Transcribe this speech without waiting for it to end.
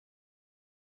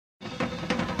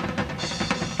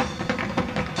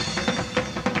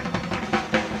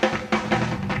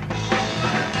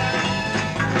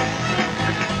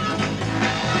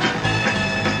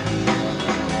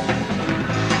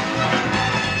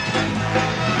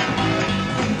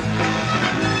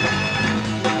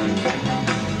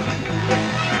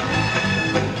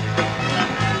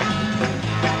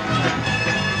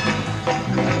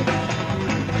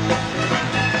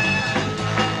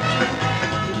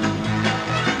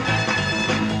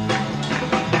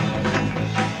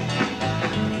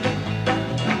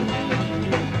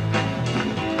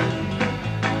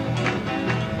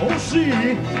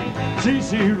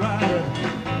CC Rider.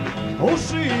 Oh,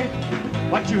 see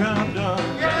what you have done.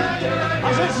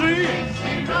 I said, see,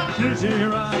 CC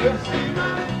Rider.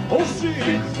 Oh, see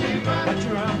what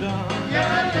you have done.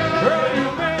 Girl, you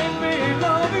made me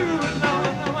love you, and now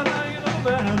you know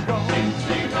that has gone.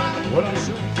 What I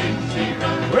say?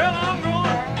 Well, I'm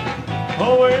going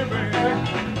away, baby,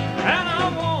 and I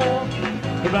won't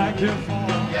be back here for.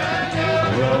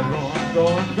 Well,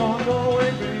 I'm going away,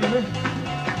 baby,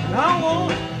 and I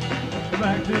won't be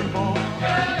back here for.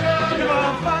 If I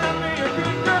find me a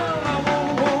good girl, I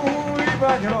won't be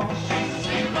back at all.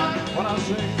 What I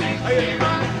say? Hey.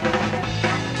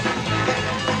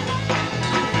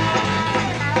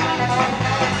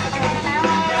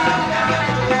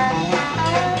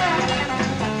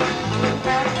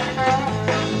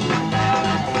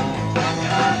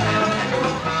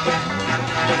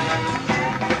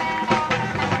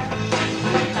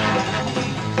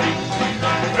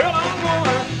 Well, I'm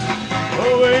going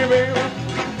away, baby,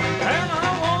 and I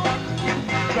won't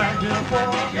back to the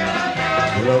farm.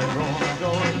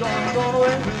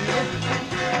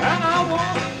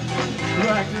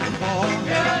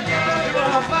 If I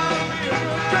find me a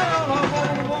good girl, I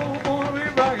won't be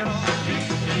back at all.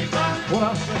 What I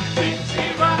say?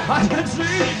 I said,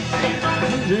 see,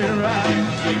 dear,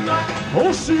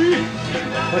 oh, see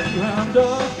what you have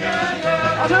done.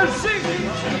 I said, see,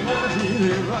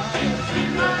 dear,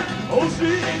 oh,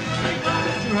 see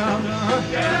what you have done.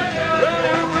 Well,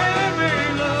 you made me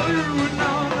love you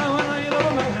now.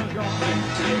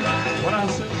 What I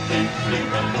said?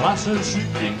 Well, I said she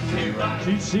right. I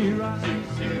said she right.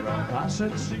 I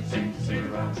said she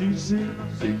right.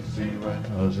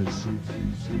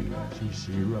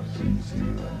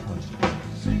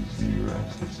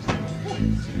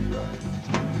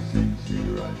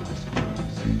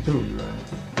 Two,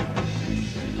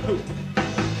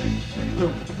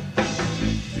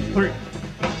 three,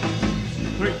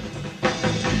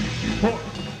 four.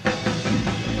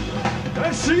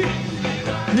 Let's see.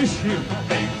 He's here.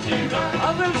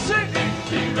 I'm gonna sing.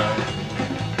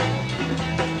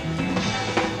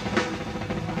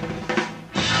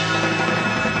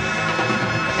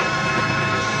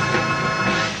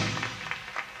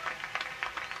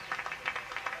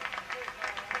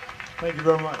 Thank you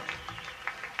very much.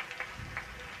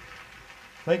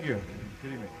 Thank you.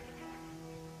 Good evening.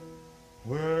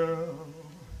 Well,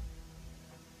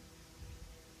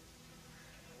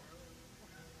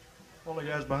 all the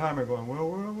guys behind me going,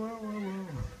 well.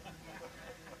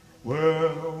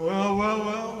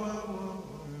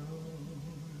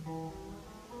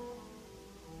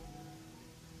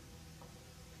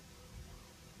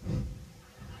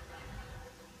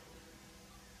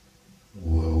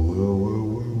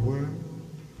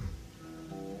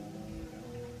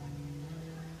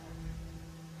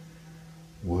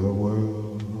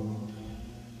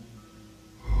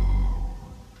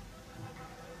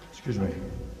 Excuse me.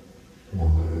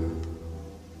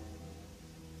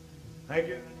 Thank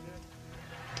you.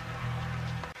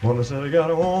 Well, I said I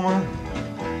got a woman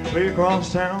way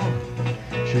across town.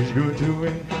 She's good to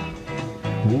me.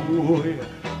 Oh, yeah.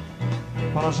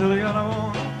 Well, I said I got a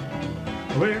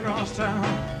woman way across town.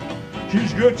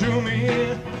 She's good to me.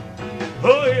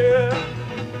 Oh, yeah.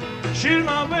 She's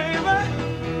my baby.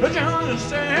 Don't you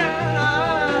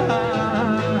understand?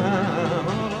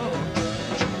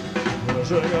 Well, I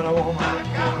said I got a woman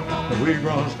way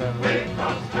across town.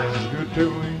 She's good to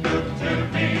me.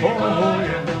 Oh,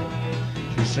 yeah.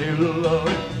 She saves her love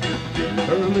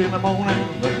early in the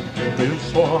morning.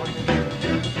 This for me.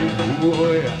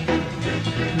 Oh, yeah.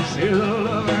 She saves her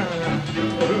love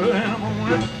early in the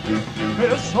morning.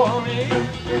 This for me.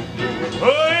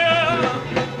 Oh, yeah.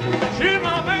 She's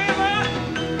my baby.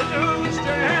 Don't you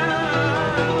understand?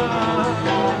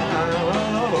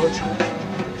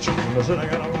 I said I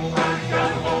got a woman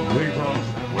way across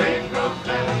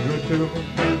town. Good to me.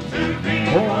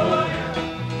 Oh,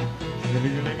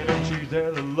 she's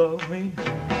there to love me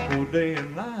all day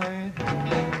and night.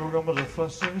 No rumbles or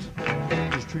fusses,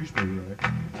 just treats me right.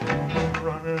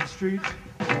 Running the streets,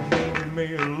 leave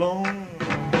me alone.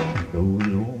 Those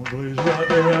old place right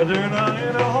there, down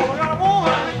in the home. I got a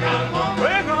woman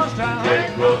way across town.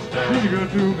 She's good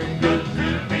to me.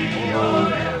 Oh,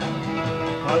 yeah.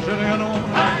 I said I got a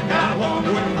woman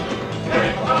way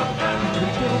across town.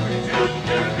 Good to me.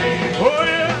 Oh,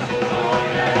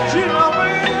 yeah. She's my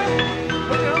baby.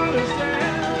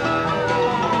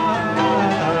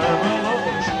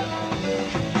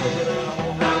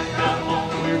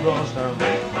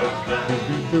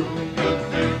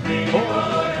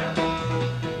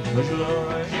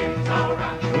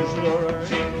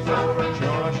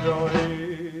 She's alright.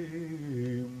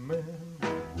 Amen.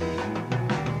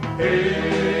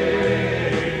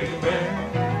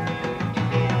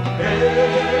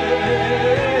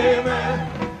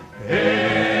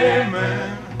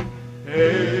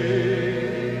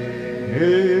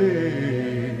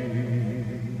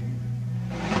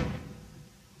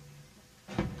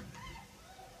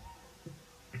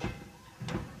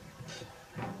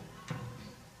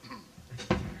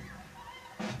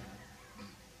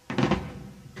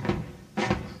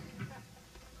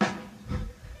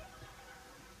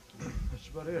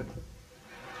 about it.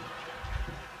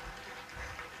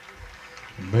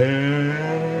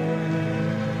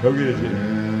 Man, go get it, kid.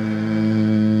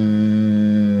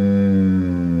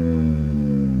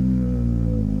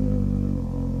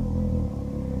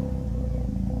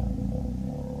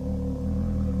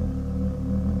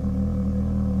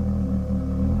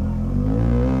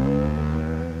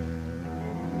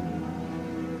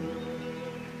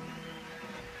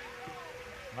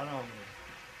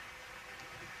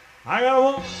 I got a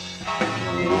woman,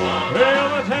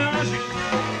 well, the town she's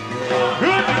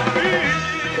good to me.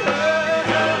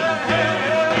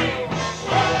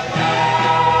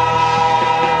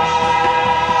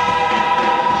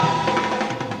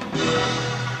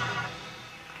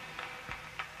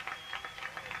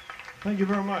 Thank you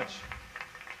very much.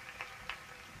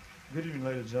 Good evening,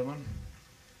 ladies and gentlemen.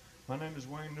 My name is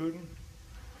Wayne Newton.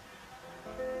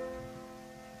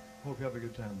 Hope you have a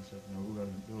good time this afternoon. We're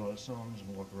going to do a lot of songs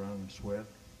and walk around and sweat,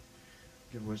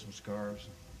 give away some scarves.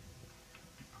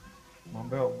 My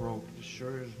belt broke. It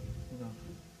sure is, you know.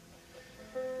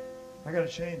 I got to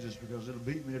change this because it'll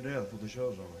beat me to death with the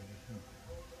shows already.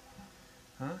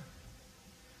 Huh?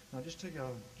 No, just take it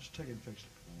and fix it.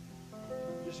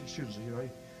 Just excuse me.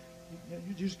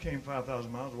 You just came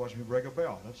 5,000 miles to watch me break a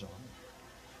belt. That's all.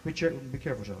 Be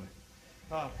careful, Charlie.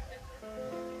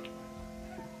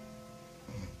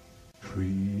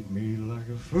 Treat me like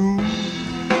a fool,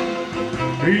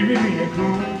 treat me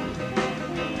cool,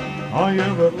 all you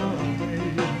ever loved me.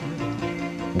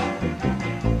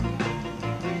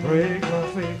 Break my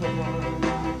faith apart,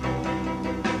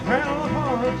 tear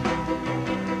apart,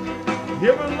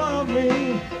 you ever love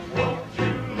me, won't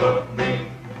you love me?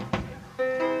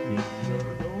 If you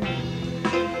ever don't,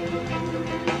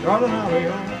 darling, I'll be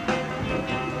on,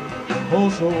 oh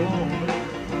so long.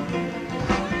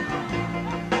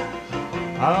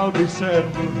 I'll be sad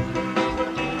and blue,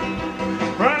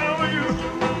 crying over you,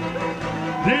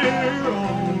 dear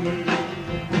old lady.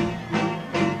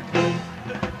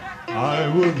 I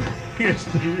would kiss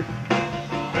you,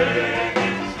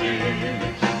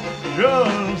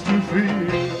 just to feel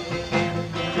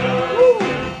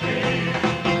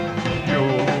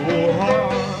your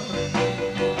heart.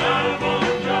 I'm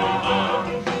on your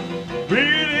arms,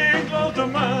 beating close to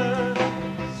mine,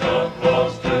 so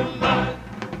close to mine.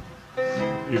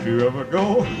 If you ever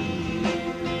go,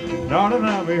 darling,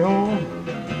 I'll be home,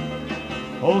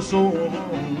 oh so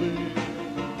lonely,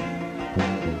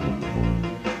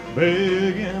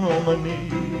 begging on my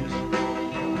knees.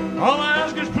 All I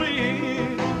ask is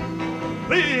please,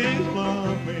 please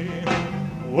love me.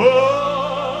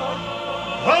 Whoa,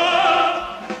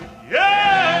 oh,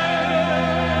 yeah.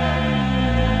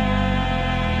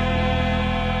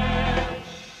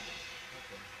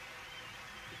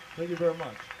 Thank you very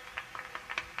much.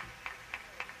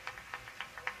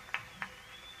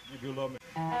 You love me.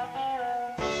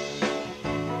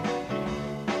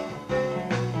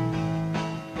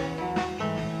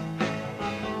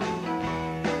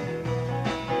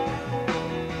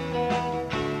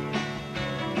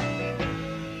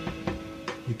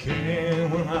 You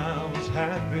came when I was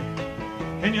happy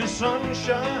in your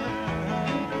sunshine.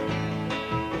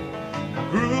 I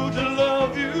grew to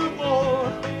love you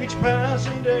more each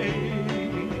passing day.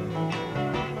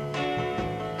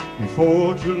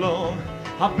 Before too long,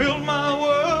 I built my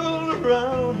world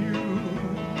around you,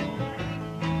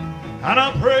 and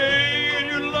I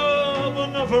prayed you'd love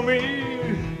enough for me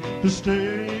to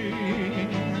stay.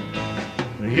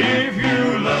 If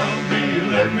you love me,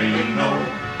 let me know.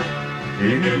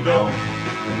 If you don't,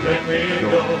 let me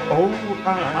go. Oh,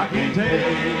 I can't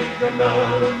take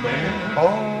another man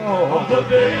all the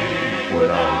day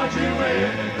without you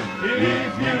in.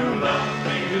 If you love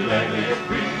me, let it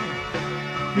be.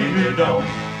 If you don't,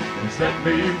 set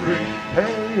me free.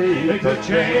 Hey, take the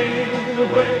chains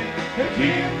away and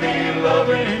keep me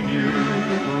loving you,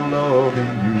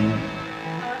 loving you.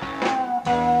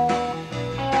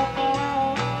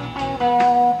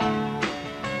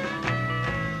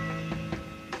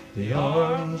 The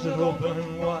arms that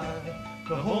open wide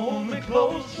to hold me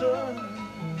closer,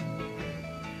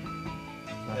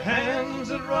 the hands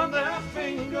that run their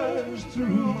fingers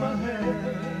through my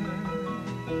hair,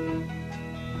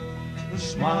 the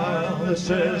smile that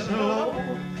says hello,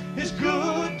 it's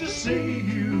good to see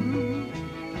you.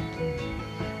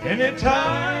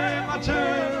 Anytime I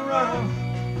turn around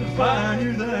to find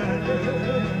you there.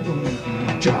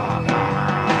 John,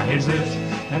 is this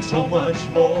and so much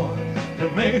more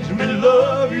that makes me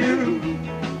love you?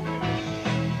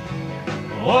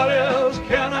 What else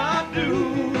can I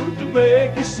do to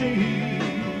make you see?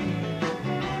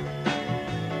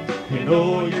 You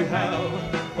know you have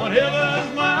whatever's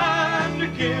mine to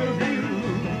give you.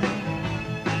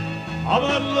 All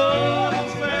that love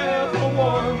is fair for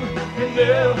one can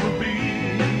never be.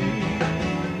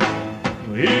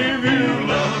 If you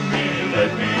love me,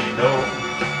 let me know.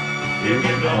 If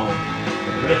you don't,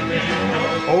 let me know.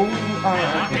 Oh, I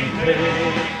can't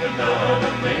take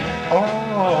another man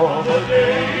all the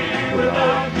day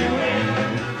without you in.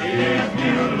 If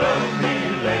you love me,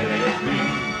 let it be.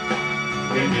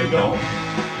 If you don't,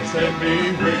 set me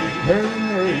free. hey,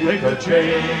 Take the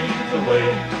chains away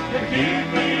and keep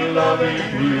me loving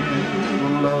you.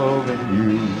 loving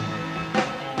you.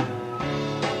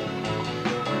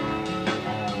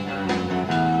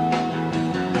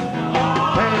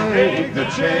 Take the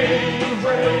chains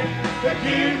away and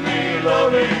keep me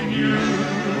loving you.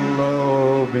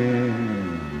 Loving.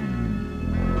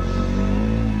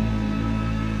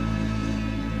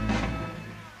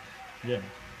 Yeah.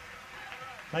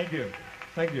 Thank you.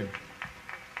 Thank you.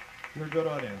 You're a good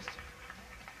audience.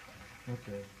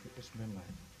 Okay, it's midnight.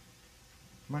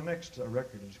 My next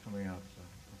record is coming out.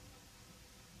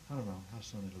 I don't know how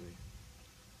soon it'll be.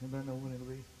 Anybody know when it'll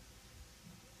be?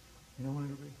 You know when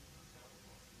it'll be?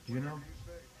 Do you know?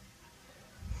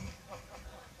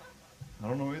 I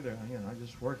don't know either. Again, I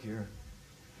just work here.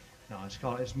 No,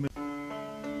 it's midnight.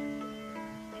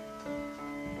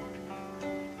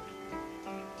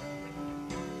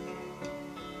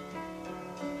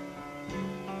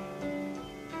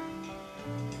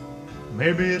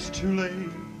 Maybe it's too late.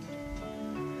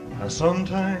 I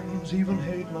sometimes even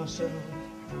hate myself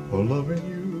for loving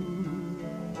you.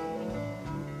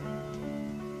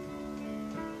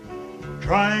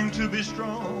 Trying to be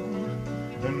strong,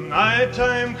 when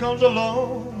nighttime comes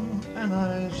along and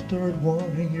I start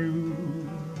wanting you,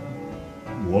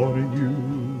 wanting you.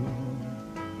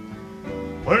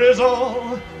 Where is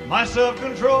all my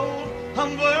self-control?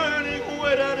 I'm burning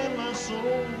way down in my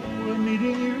soul and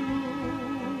needing you.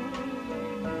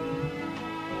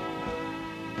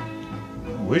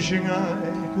 Wishing I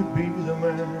could be the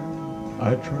man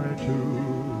I try to,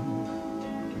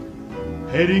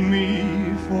 hating me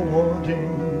for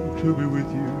wanting to be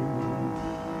with you,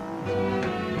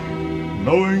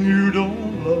 knowing you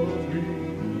don't love me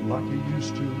like you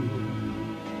used to,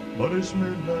 but it's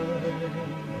midnight.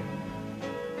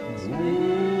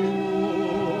 Oh,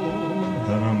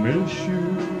 and I miss you.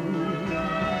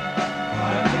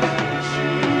 I miss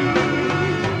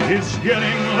you. It's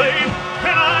getting late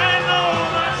and I know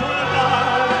that's when I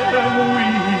am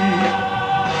weak.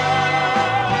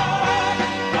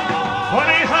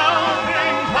 Funny how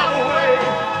things pop away.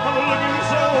 I'm looking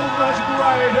so much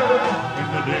brighter in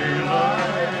the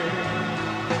daylight.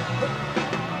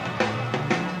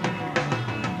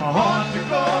 Hard to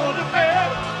go to bed,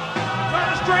 trying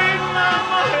to straighten out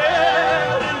my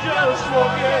head and just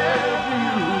forget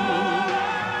you.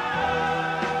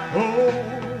 Oh,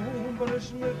 but it's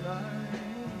midnight.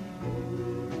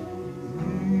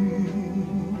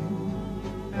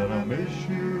 And I miss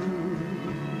you.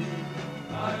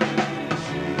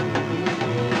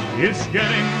 It's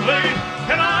getting late,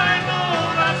 and I know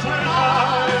that's when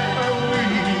I am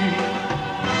weak.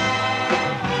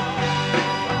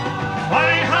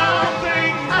 Funny how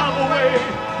things hop away,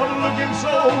 I'm looking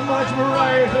so much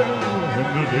brighter in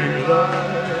the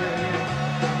daylight.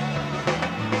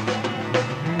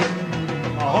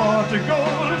 Hard to go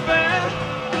to bed,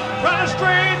 trying to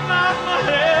straighten out my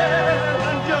head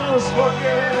and just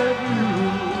forget you.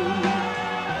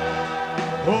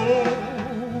 Oh,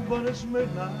 but it's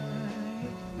midnight.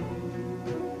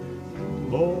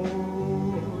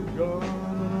 Lord God, I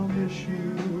miss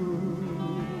you.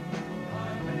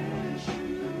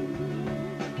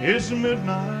 It's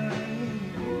midnight,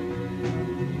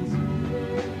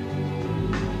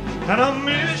 and I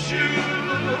miss you.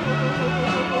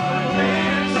 I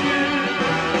miss you.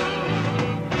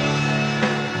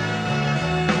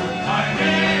 I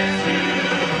miss you.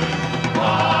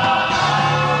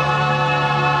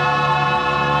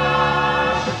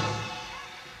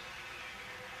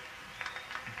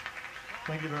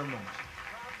 Thank you very much.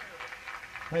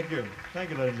 Thank you. Thank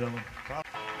you, ladies and gentlemen.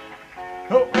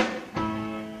 Ho!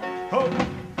 Ho!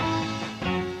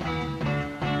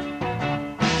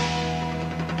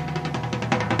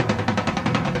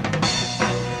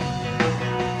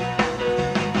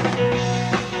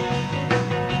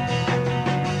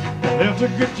 Left a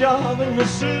good job in the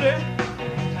city,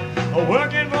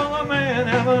 working for the man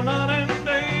every night and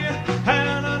day,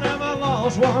 and I never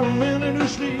lost 1 minute of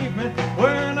sleep,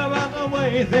 worrying about the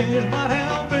way things might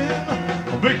have been.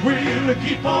 A big wheel to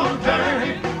keep on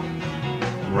turning,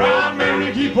 round me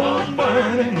to keep on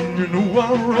burning. You know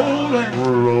I'm rolling,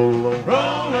 rolling,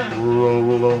 rolling,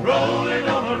 rolling, rolling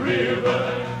on a river.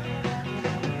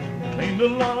 Cleaned a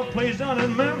lot of places down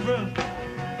in Memphis.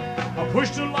 I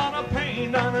Pushed a lot of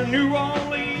pain down in New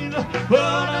Orleans,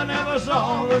 but I never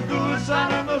saw the good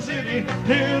side of the city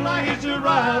till I hitched a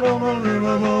ride on the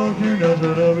riverboat. You know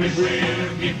that I'll be free,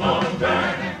 keep on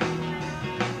burning.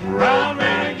 Round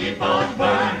man, keep on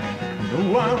burning.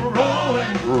 No, I'm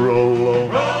rolling, Roll on,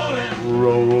 rolling,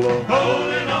 roll on.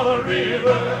 rolling on the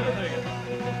river.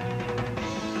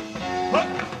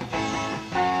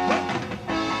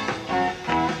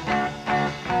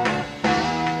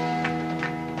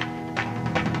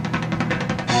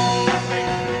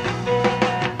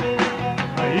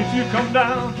 If you come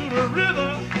down to the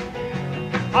river,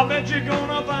 I bet you're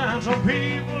gonna find some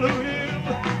people who live.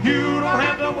 You don't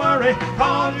have to worry,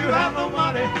 cause you have no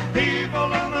money.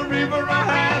 People on the river are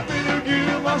happy to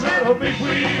give. I said a big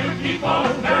wheel, keep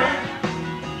on burning.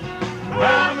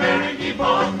 I'm gonna keep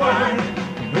on burning.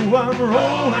 No, I'm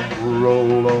rolling,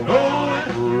 Roll on, rolling,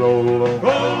 roll on,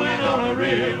 rolling on the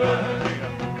river.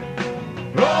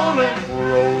 Rolling,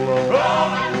 roll on,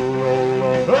 rolling, roll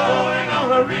on, rolling on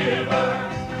the river.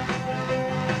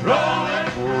 Rolling,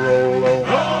 roll on,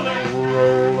 rolling,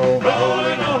 roll on,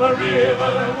 rolling on the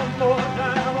river. One more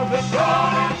time, I said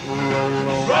rolling,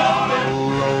 rolling,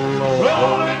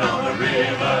 rolling on the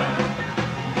river.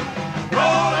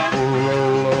 Rolling,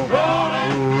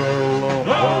 rolling,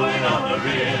 rolling on the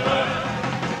river.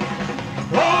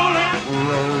 Rolling,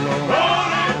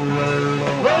 rolling,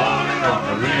 rolling on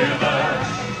the river.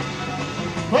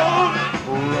 Rolling,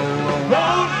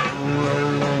 rolling,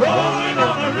 rolling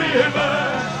on the river.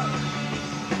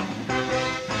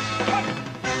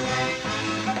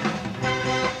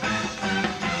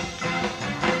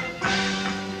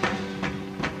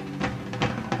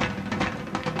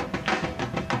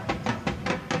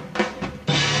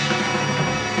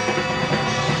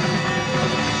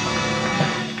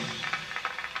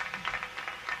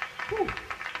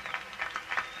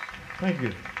 Thank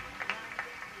you.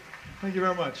 Thank you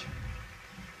very much.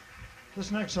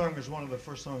 This next song is one of the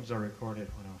first songs I recorded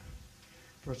when I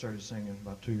first started singing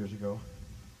about 2 years ago.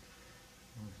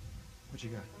 What you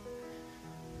got?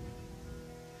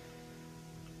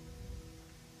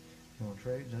 You want to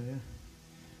trade? Is that it?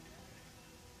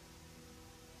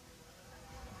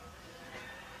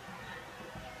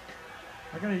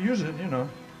 I gotta use it, you know.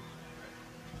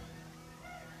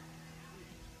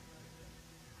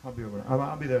 I'll be over.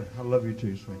 I'll be there. I love you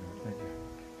too, sweetheart. Thank you.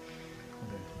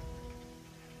 Okay.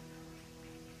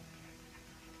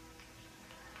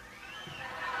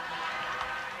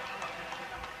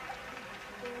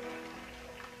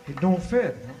 It don't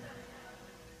fit. Huh?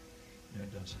 Yeah,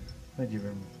 it does. Thank you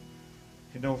very much.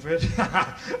 It don't fit?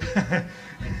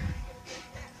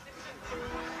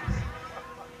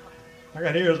 I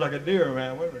got ears like a deer,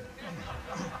 man. Wait a minute.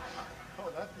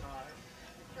 Oh, that's nice.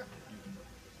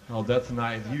 Oh, that's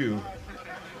nice. You.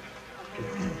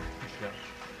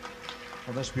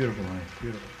 Oh, that's beautiful, man.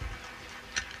 Beautiful.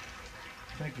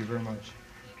 Thank you very much.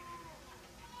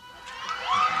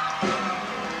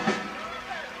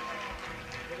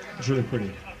 It's really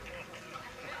pretty.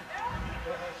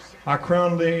 I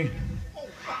crown thee.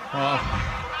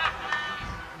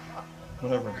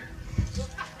 Whatever.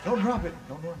 Don't drop it.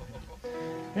 Don't drop it.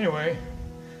 Anyway,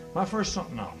 my first song.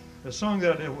 No, the song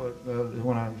that I did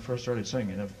when I first started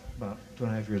singing about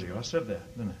 2.5 years ago. I said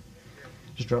that, didn't I?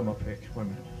 Just drop my pick. Wait a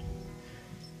minute.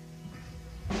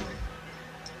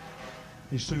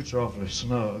 These suits are awfully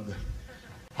snug.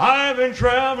 I've been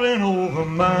traveling over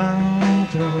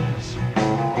mountains,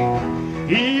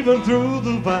 even through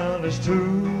the valleys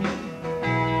too.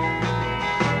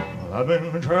 Well, I've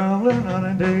been traveling night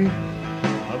and day.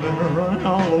 I've been running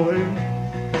all the way,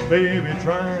 baby,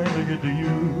 trying to get to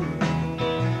you.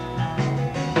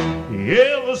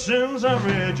 Ever since I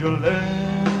read your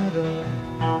letter,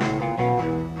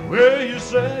 where you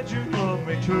said you loved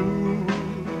me too,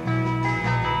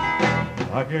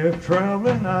 I kept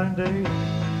traveling night and day.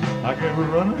 I kept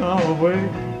running all the way,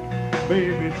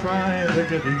 baby, trying to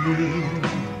get to you.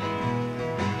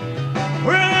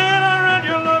 When I read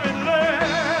your loving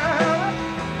letter,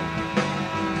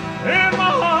 and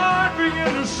my heart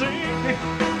began to sink,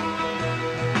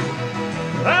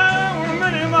 there were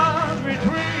many miles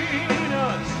between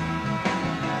us,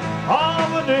 all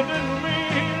but they didn't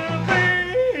mean a thing.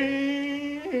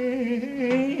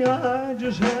 I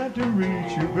just had to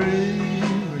reach you, baby.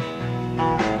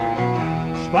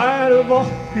 In spite of all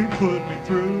you put me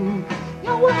through,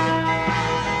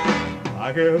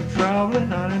 I kept traveling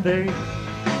night and day.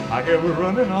 I kept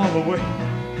running all the way,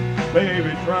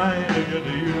 baby, trying to get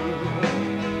to you.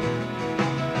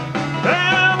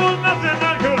 There was nothing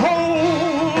that could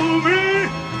hold me,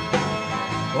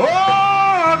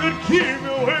 or could keep me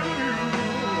away from you.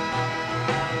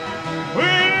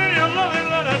 When your loving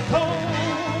letter told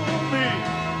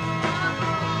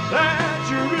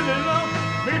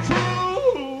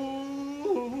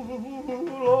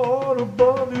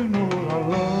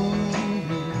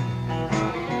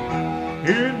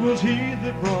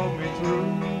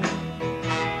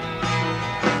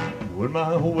When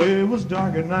my way was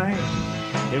dark at night,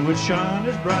 it would shine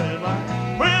as bright as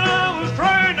light when I was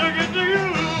trying to get to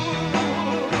you.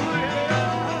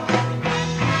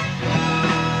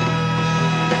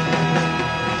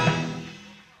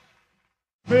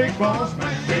 Big boss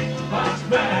man,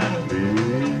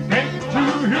 can't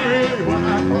you hear me when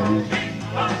I call?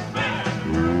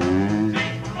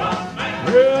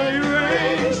 Well, you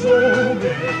ain't so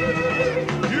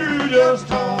bad, you just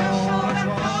talk.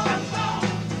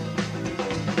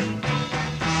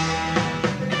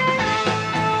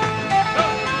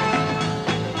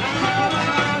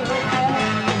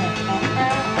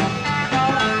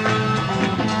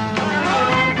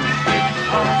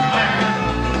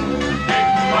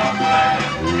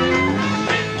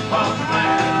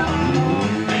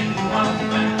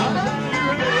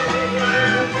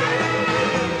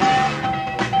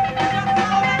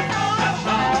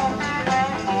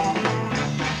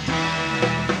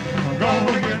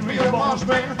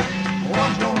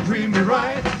 One's gonna treat me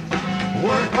right,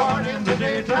 work hard in the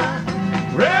daytime,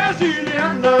 rest easy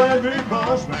at night. Big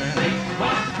boss man,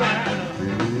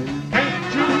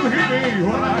 can't you hear me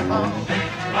when I call?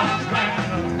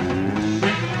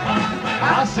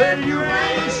 I said you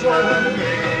ain't so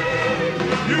good,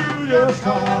 you just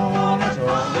call, that's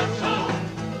all.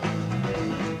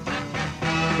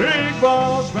 Big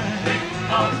boss man,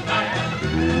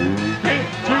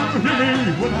 can't you hear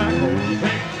me when I call?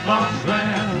 Big boss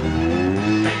man,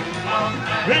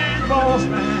 big boss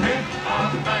man,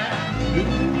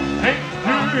 can't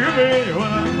you hear me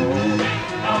when I call? Big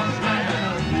boss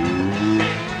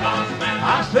man,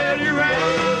 I said you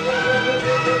ain't,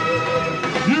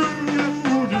 you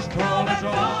just call it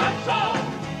all.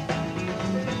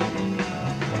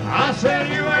 I said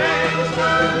you ain't,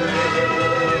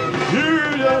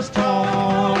 you just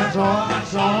call it all.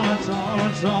 It's all, it's all,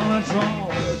 it's all, it's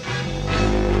all.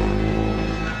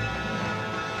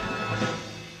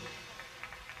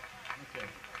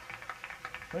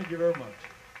 Thank you very much.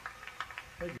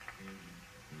 Thank you.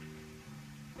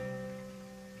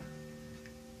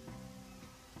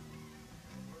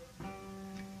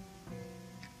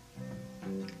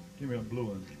 Give me a blue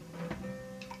one.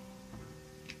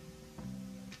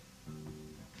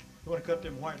 You want to cut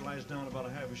them white lights down about a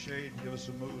half a shade and give us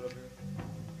some mood up here?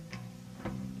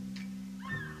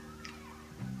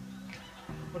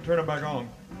 We'll turn it back on.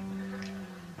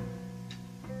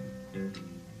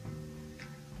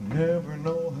 Never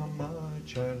know how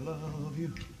much I love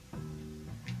you.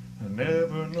 I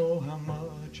never know how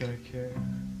much I care.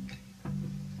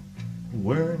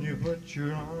 When you put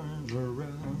your arms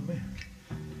around me,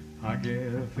 I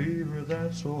get a fever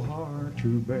that's so hard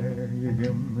to bear. You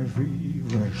give me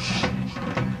fever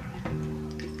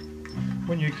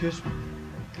when you kiss me,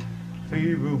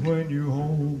 fever when you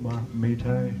hold me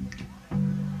tight.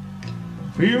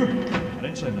 Fever, I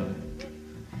didn't say nothing.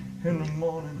 In the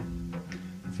morning,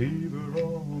 fever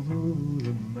all through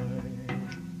the night.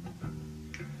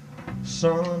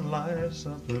 Sun lights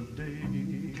up the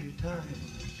daytime,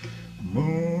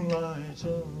 moon lights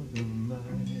up the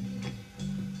night.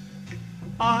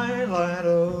 I light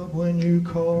up when you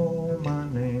call my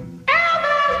name.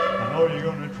 Elvis! I know you're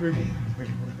gonna treat me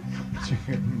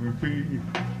fever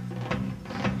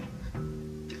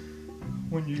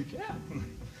when you get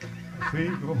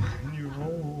fever when you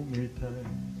hold me tight.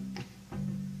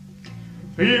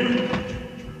 Fever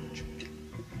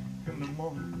in the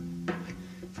morning,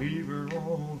 fever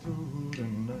all through the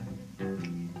night.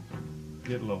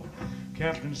 Get low.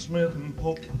 Captain Smith and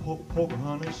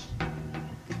Pocahontas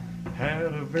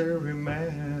had a very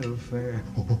mad affair.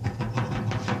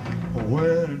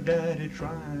 When Daddy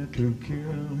tried to kill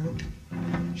him,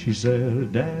 she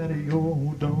said, Daddy,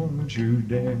 oh, don't you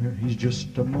dare, he's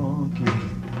just a monkey.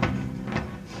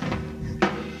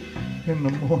 In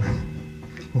the morning,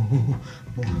 oh,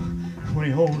 when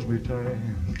he holds me tight.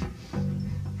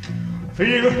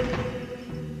 Fever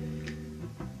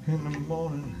in the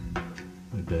morning,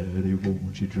 Daddy,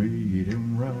 won't you treat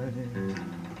him right?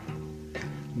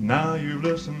 Now you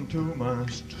listen to my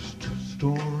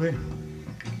story.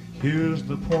 Here's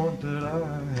the point that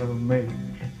I have made.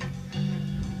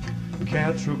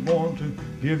 Cats were born to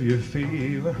give you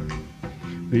fever,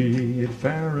 be it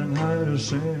Fahrenheit or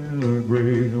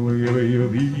centigrade. We'll give you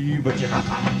fever, but you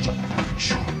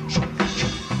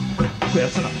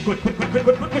that's enough. Quick.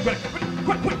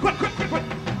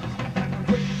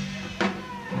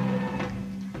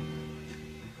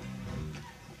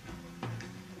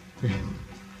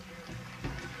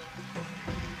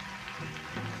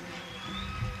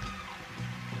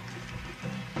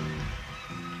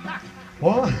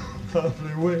 What a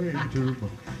lovely way to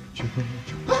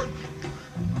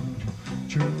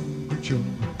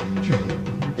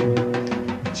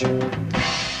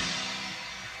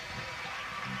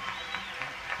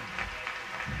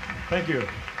Thank you.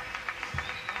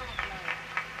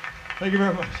 Thank you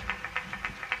very much.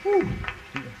 Woo.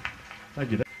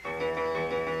 Thank you.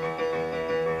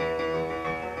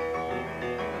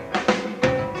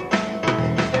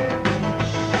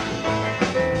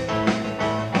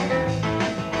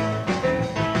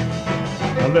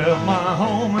 I left my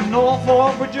home in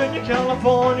Norfolk, Virginia,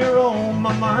 California on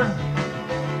my mind.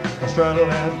 I straddled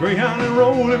that Greyhound and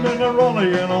rolled him into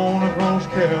Raleigh and on across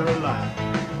Carolina.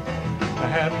 I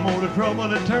had motor trouble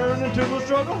that turned into a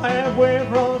struggle halfway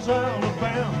across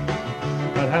Alabama.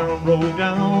 That hound broke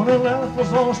down and left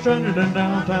us all stranded in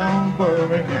downtown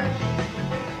Birmingham.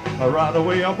 I right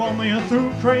away up on me a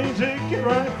through train ticket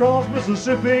right across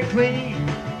Mississippi clean.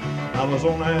 I was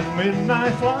on that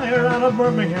midnight flyer out of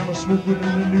Birmingham, smoking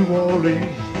into New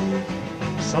Orleans.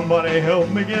 Somebody help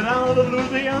me get out of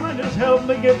Louisiana, just help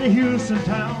me get to Houston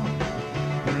town.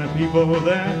 There are people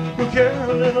there who care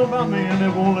a little about me and they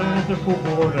won't let the poor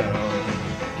boy down.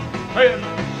 Hey.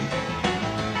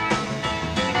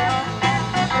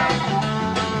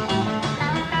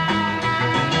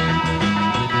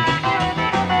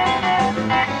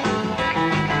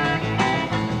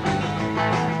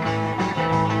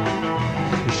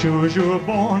 Sure as you were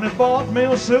born, they bought me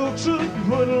a silk suit and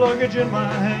put luggage in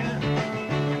my hand.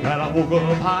 And I woke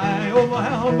up high over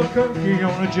Albuquerque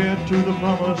on a jet to the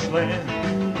promised land.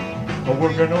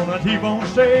 Working on a T-bone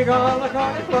steak, a la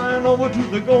carte flying over to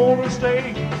the Golden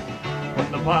State.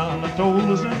 When the pilot told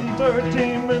us in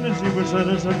 13 minutes he would set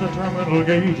us at the terminal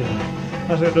gate,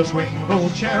 I said to swing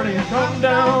both chariot, come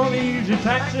down easy,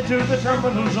 taxi to the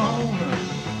terminal zone.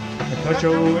 Cut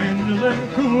your engines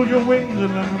and cool your wings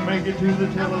and let me make it to the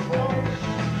telephone.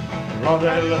 Lord,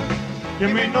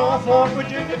 give me Norfolk,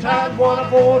 Virginia, Tidewater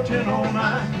for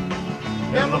 1009.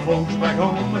 Tell the folks back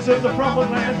home, I said the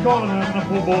promised land's calling and the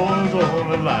poor boys on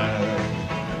the line.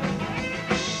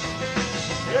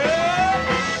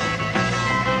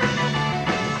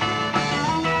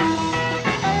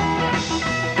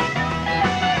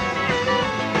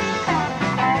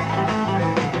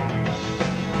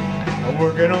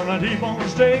 Working on a T-bone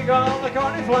steak, a la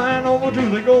carte flying over to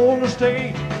the Golden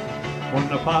State. When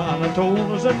the pilot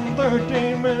told us in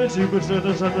 13 minutes he would set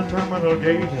us at the terminal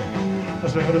gate, I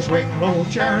said to swing low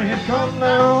chariot, come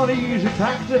down easy,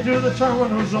 taxi to the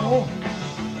terminal zone.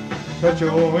 Cut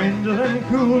your engines and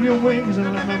cool your wings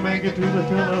and let me make it to the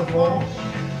telephone.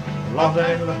 Los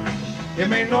Angeles, give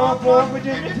me Norfolk,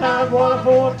 Virginia, Tidewater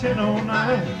for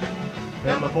 1009.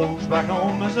 Tell the folks back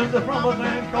home, this is the promised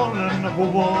land calling and the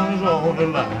poor boys on the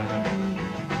line.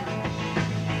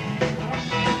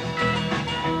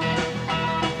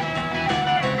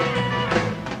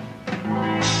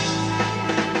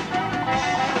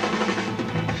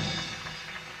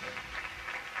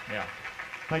 Yeah,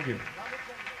 thank you.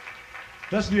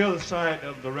 That's the other side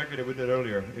of the record that we did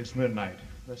earlier. It's Midnight.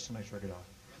 That's the next record off.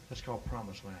 That's called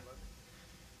Promised Land.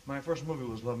 My first movie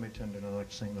was Love Me Tender, and I'd like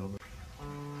to sing a little bit.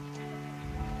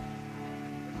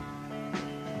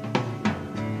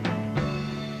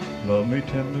 Love me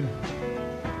tender,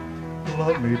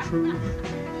 love me true,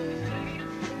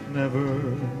 never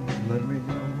let me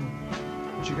go.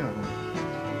 What you got?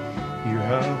 You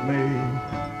have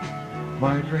made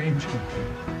my dreams come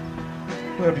true.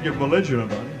 We have to get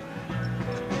belligerent about it.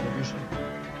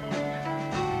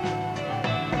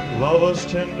 Love us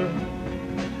tender,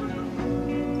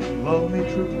 love me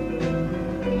true.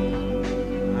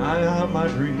 I have my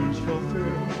dreams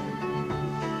fulfilled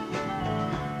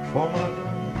for my love.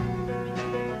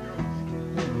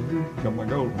 Got my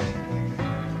gold,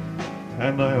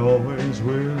 and I always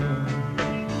will.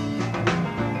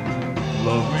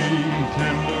 Love me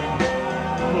tender,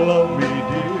 love me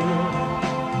dear.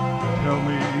 Tell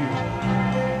me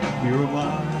you're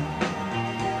mine.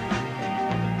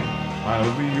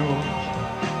 I'll be yours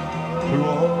through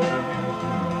all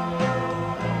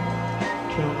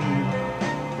till the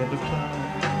end of time.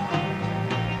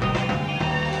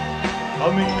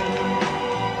 Love me tender.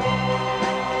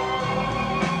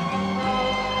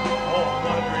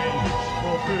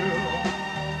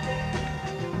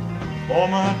 Oh,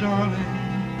 my darling,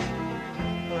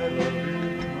 I love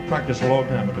you. I practiced a long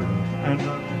time ago, and I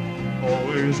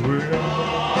always will.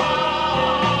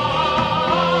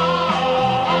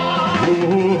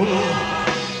 Ooh.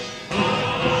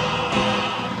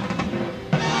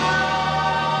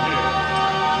 Yeah.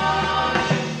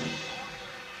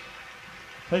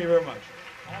 Thank you very much.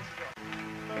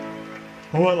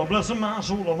 Well, bless my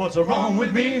soul, what's wrong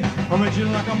with me? I met you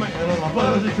like a man on a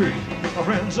fuzzy tree. My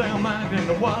friends say I'm acting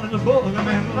the wild as a bug. I'm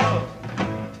in love.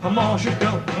 I'm all shook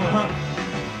up.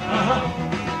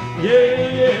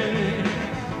 Yeah.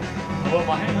 Well,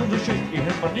 my hands are shaky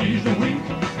and my knees are weak.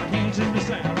 I can't seem to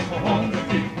stand on my own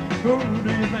feet. Who do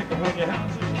you think of when your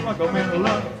house is struck? I'm in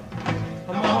love.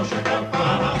 I'm all shook up.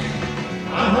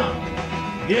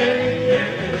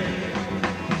 Yeah.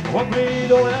 What me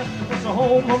don't ask if it's a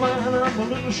home of mine. I'm a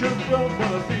little shook up,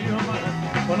 but I feel mine.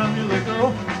 When I'm near the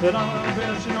girl that I love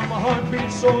best, you know my heart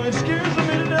beats so it scares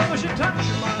me to death. She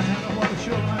touches my hand, I want to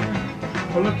show her.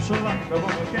 Her lips are like a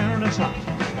volcano that's hot.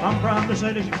 I'm proud to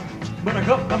say that but a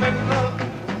cup I'm in love.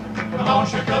 I'm all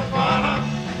shook up.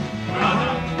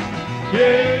 Yeah.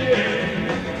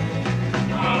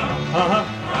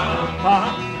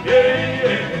 Yeah.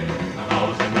 I'm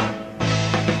all shook up.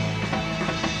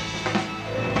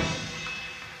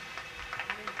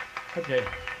 Okay.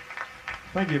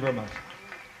 Thank you very much.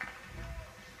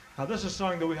 Now this is a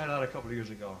song that we had out a couple of years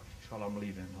ago. It's called I'm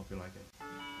Leaving. Hope you like it.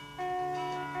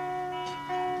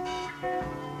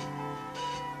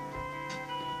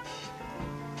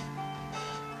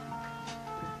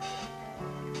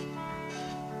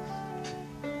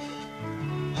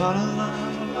 La la la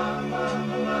la la la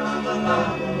la la la la.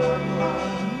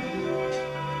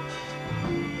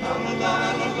 La la la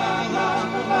la la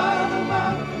la la la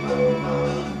la.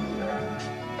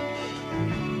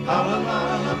 La la la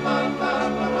la la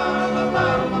la la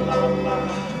la la la.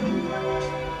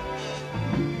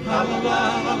 La la la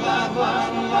la la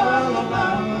la la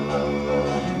la la.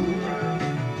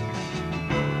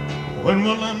 When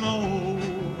will I know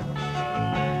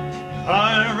I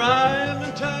arrive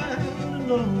in time to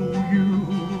know you?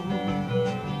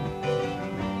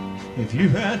 If you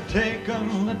had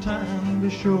taken the time to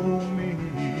show me,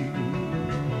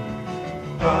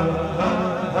 I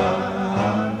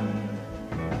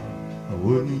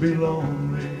wouldn't be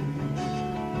lonely.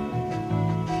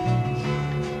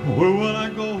 Where will I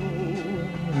go,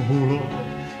 oh Lord?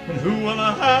 And who will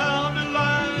I have to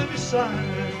lie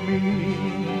beside me?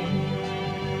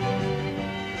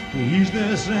 Ease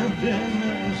this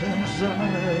emptiness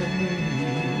inside me.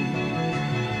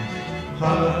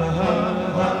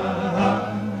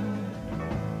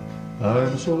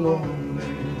 I'm so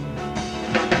lonely.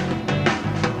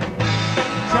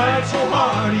 Tried so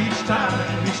hard each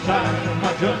time I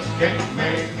just can't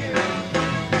make it.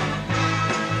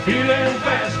 Feeling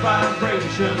fast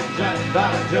vibrations and I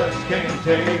just can't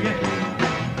take it.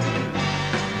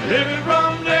 Living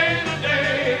from day to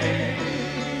day,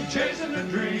 chasing a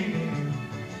dream.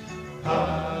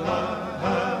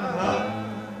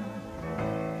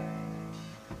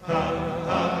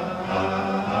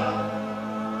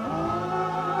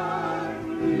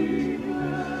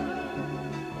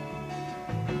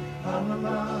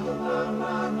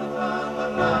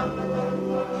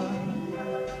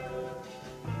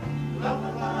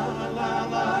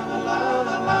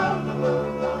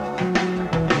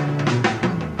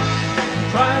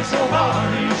 Trying so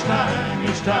hard each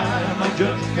time I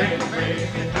just can't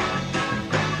make it.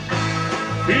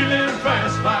 Feeling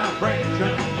fast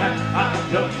vibration and I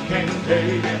just can't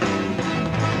take it.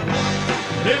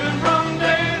 Living from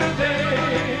day to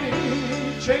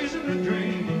day, chasing a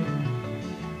dream.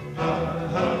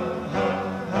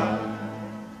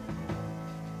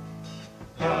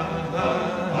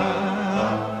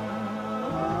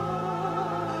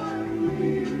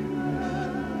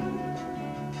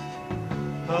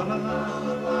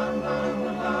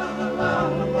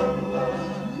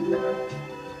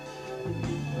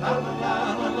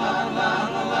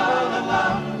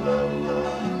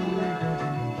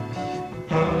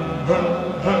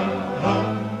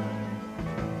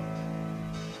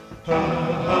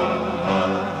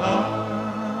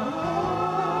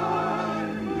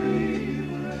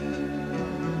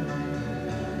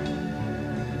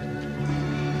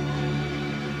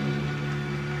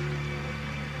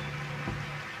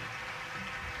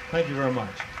 Thank you very much.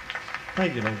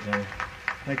 Thank you, ladies and gentlemen.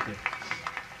 Thank you.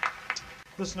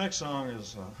 This next song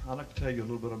is, I'd like to tell you a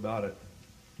little bit about it.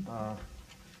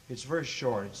 It's very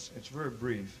short, it's very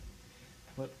brief,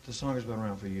 but the song has been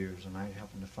around for years, and I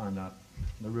happened to find out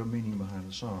the real meaning behind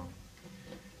the song.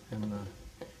 And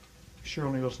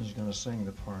Cheryl Nielsen is going to sing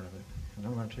the part of it, and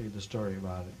I'm going to tell you the story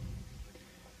about it.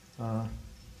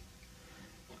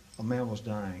 A man was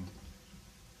dying,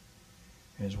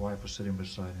 and his wife was sitting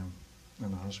beside him in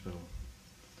the hospital.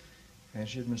 And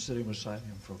she had been sitting beside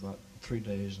him for about 3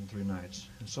 days and 3 nights.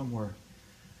 And somewhere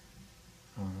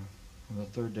on the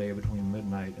third day, between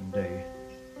midnight and day,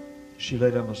 she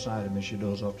lay down beside him and she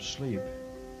dozed off to sleep.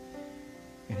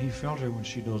 And he felt her when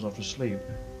she dozed off to sleep.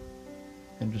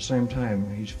 And at the same time,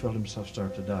 he felt himself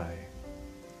start to die.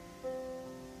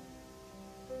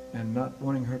 And not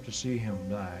wanting her to see him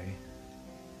die,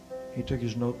 he took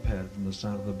his notepad from the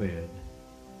side of the bed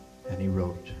and he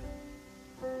wrote,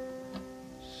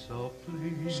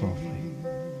 softly, softly,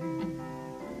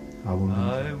 I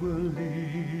will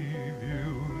leave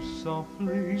you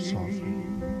softly, softly,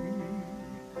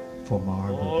 for my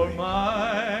heart will for break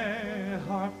my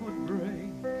heart would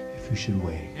break if you should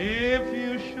wake if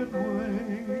you should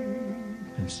wake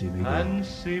and see me go. and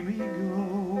see me go.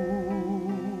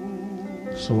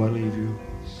 So I leave you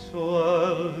So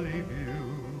I'll leave you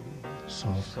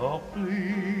softly,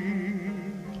 softly,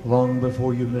 long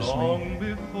before you miss long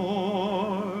me,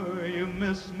 before you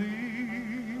miss me,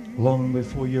 long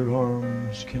before your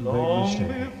arms can beg me long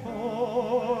stay.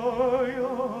 before your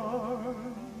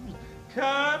arms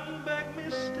can beg me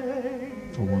stay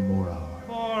For one more hour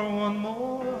for one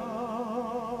more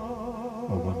hour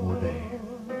or one more day.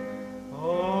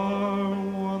 or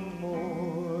one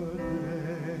more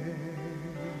day.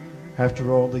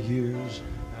 After all the years,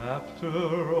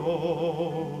 After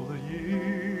all the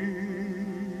years,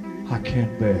 I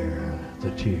can't bear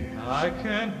the tears I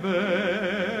can't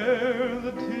bear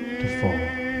the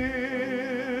tears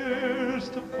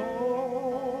to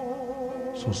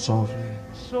fall. so softly,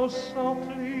 So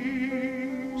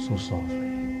softly, so softly.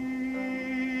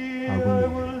 I will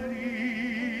will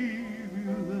leave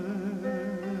you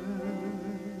there.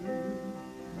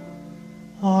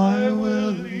 I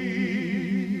will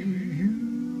leave you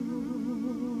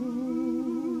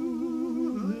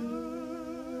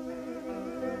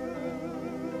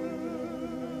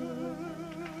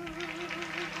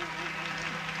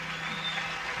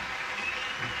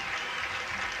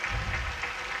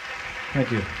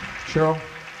Thank you. Cheryl?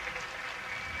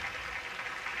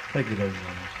 Thank you, ladies and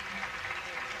gentlemen.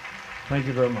 Thank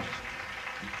you very much.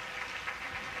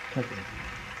 Thank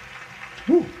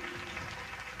you. Woo.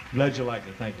 Glad you liked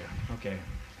it. Thank you. Okay.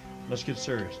 Let's get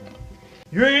serious now.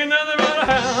 You ain't nothing but a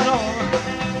hound dog,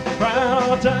 crying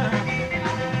all the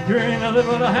time. You ain't nothing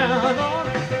but a hound dog,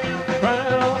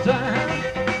 crying all the time.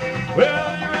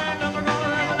 Well, you ain't never gonna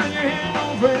remember and you ain't no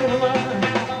friend of mine.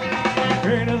 You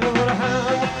ain't nothing but a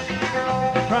hound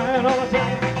crying all the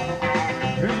time.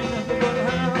 You ain't nothing but a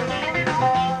hound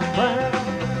crying.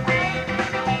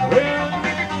 Well,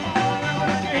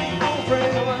 you ain't no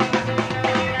friend of mine.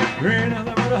 You ain't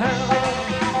nothing but a hound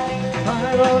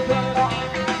crying all the time.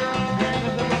 You ain't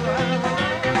nothing but a hound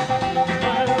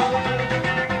crying all the time.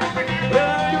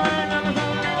 Well, you ain't nothing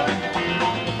but a hound.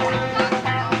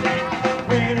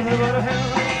 You ain't nothing but a hound.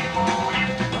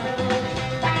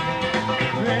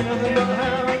 You ain't nothing but a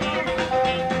hound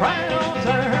crying all the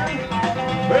time.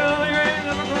 Well, you ain't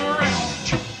never gonna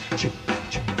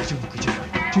rest.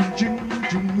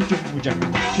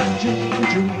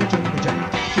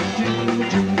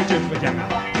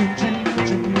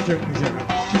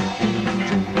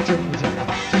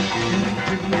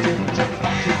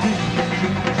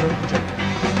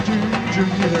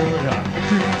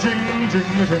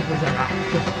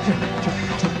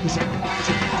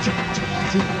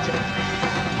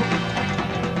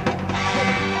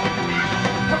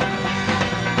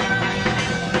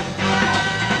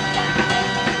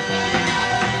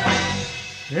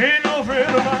 Ain't no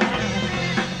friend of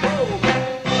mine.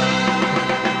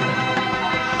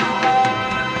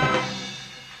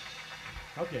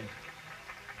 Okay.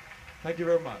 Thank you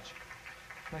very much.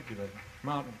 Thank you, lady.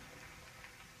 Mountain.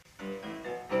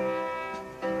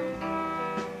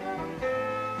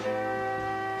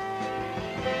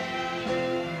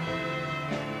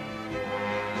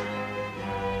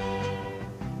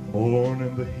 Born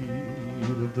in the heat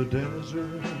of the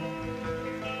desert,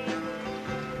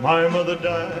 my mother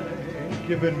died,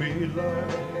 giving me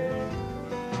life,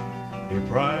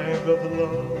 deprived of the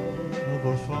love of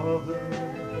a father,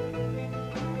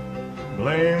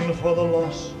 blamed for the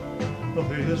loss of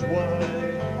his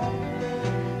wife.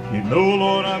 You know,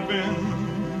 Lord, I've been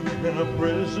in a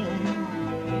prison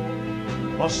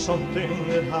for something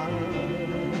that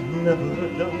I've never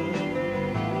done.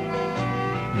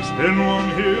 It's been one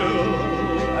hill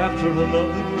after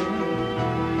another,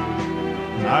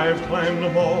 and I've climbed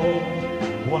them all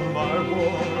one by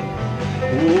one.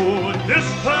 Oh, but this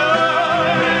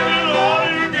time, Lord,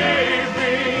 you gave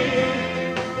me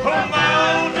a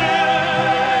mountain.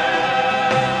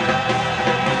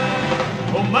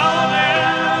 A mountain,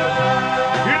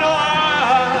 you know I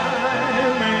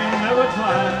may never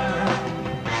climb.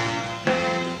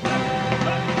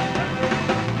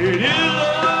 It is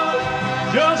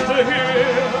just to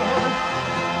hear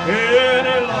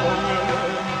any longer.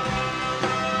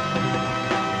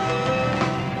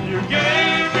 You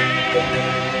gave me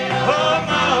a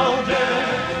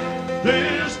mountain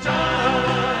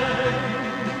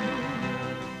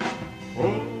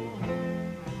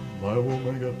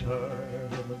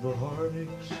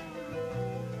heartaches,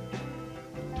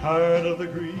 tired of the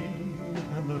grief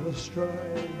and the strife,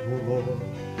 oh Lord,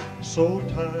 so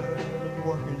tired of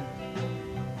working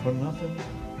for nothing,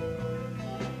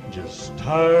 just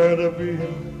tired of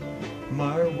being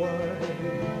my wife.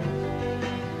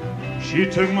 She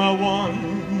took my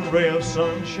one ray of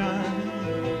sunshine,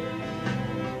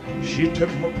 she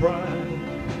took my pride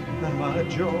and my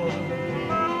joy,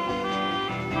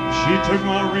 she took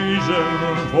my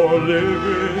reason for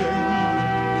living,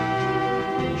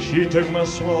 she took my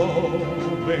small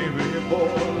baby boy.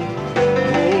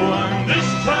 Oh, and this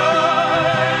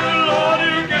time, Lord,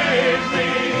 you gave me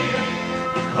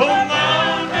a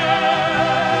mountain,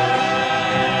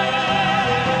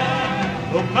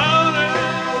 a mountain,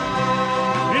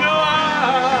 you know I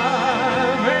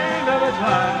may never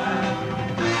climb.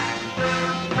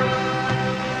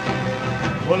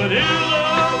 Well, it is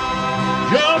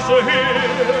just a hill,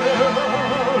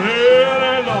 it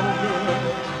ain't no good.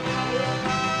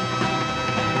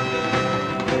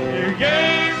 You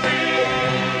gave me,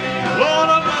 Lord,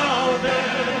 a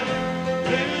mountain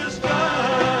this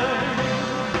time.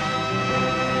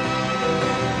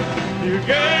 You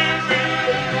gave me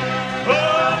a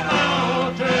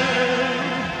mountain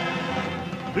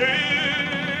this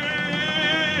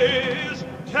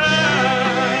time.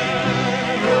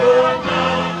 A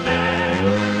mountain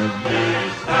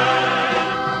this time.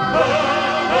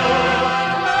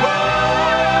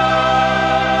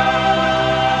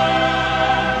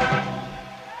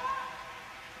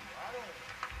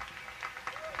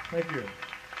 Thank you.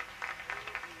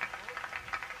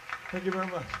 Thank you very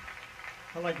much.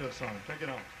 I like that song. Take it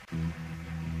on.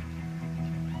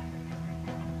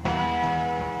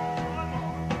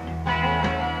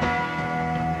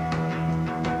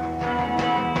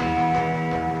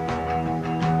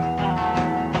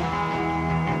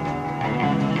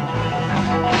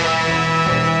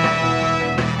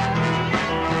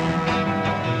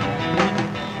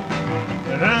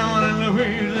 Down in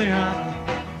Louisiana,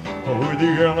 with the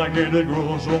girl I get that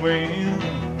grows so mean,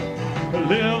 there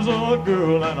lives a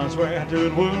girl that I swear to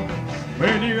it would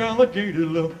make the alligator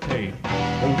look tame.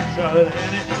 Oh, Charlotte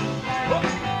Annie,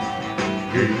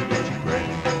 yeah, but you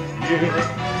granny, yeah.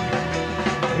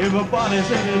 Everybody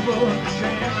said it was a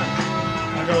shame,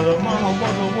 because her mama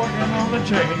wasn't working on the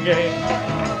chain gang.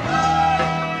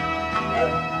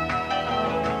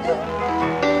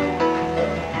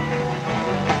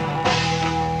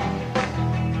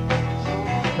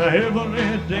 Now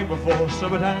every day before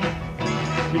supper time,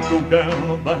 he'd go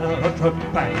down by a truck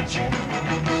patch,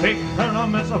 take her a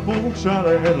mess of food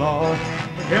salad, Lord,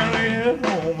 carry it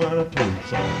home in a tote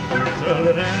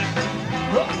salad, Annie.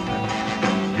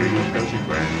 Yeah, cause she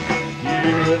granny,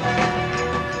 yeah.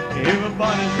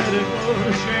 Everybody said it was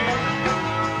a shame,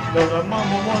 cause her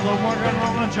mama wasn't working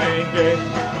on the chain gang.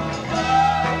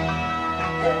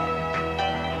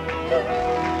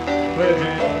 Play it.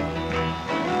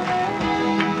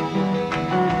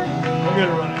 Get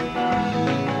it running.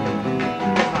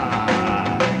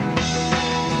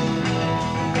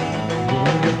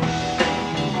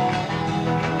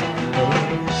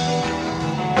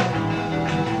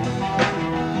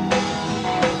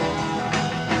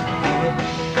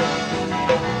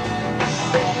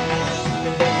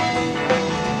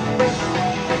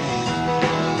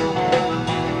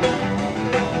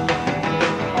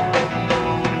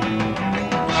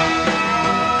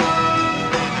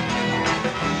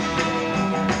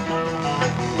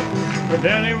 But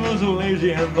Daddy was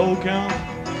lazy and low count,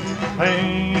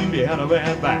 and he had a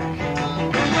bad back.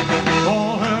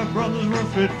 All her brothers were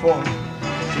fit for him.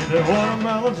 She said,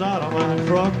 watermelons out of my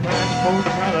truck, pack, post,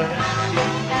 salad.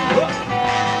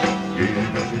 Yeah,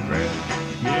 cause she's ready.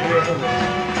 Yeah.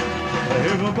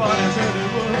 Everybody said it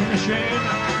was a shame,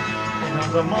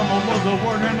 because the mama was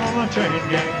working on a chain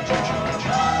gang.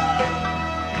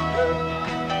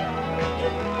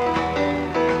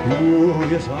 Oh,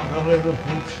 yes, I got a little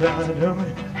inside of me.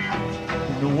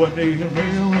 You know what they can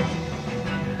feel?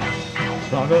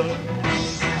 Saga,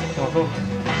 saga,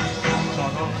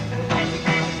 saga,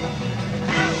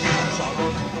 saga,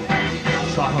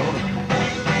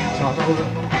 saga, saga,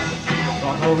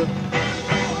 saga,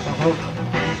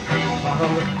 saga,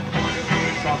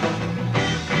 saga.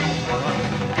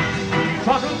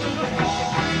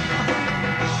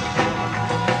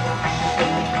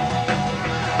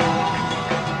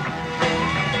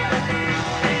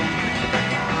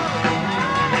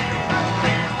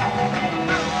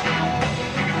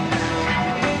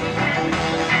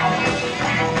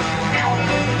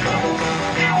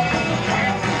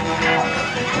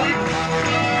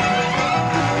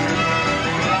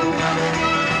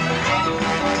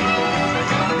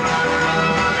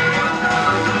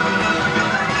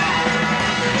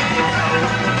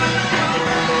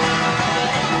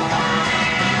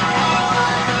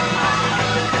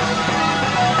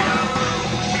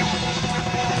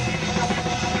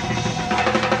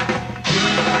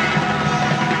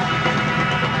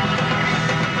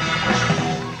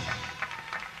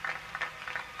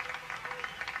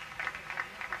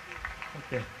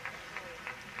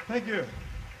 thank you.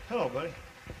 Hello, buddy.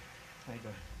 How you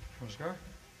doing? Want a cigar?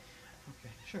 Okay,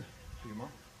 sure. See you, Mom.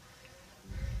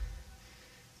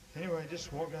 Anyway,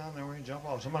 just walk down there and jump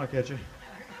off. Somebody will catch you.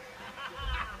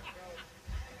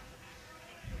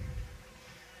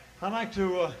 I'd like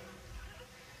to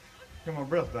get my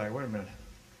breath back. Wait a minute.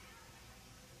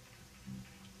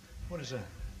 What is that?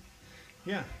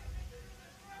 Yeah.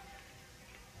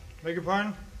 Beg your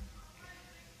pardon?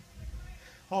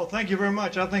 Oh, thank you very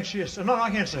much. I think she is. No, I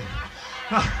can't say.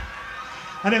 No,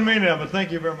 I didn't mean that, but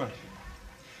thank you very much.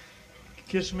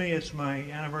 Kiss me, it's my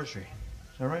anniversary.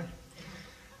 Is that right?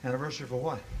 Anniversary for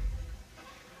what?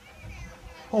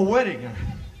 Oh, wedding.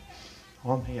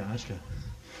 Oh, yeah, that's good.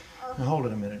 Now hold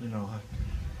it a minute, you know.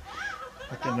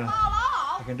 I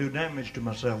can do damage to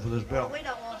myself with this belt. We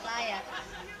don't want that.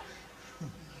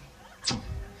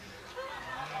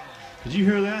 Did you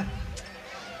hear that?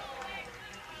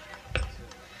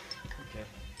 Okay.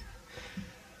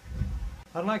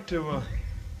 I'd like to,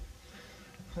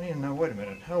 I need to know, wait a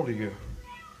minute, how old are you?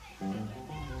 I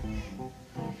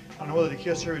don't know whether to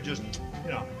kiss her or just,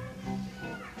 you know.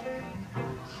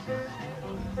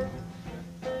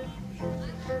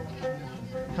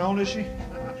 How old is she?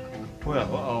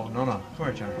 12. Uh-oh, no. Come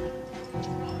here, Johnny.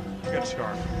 I got a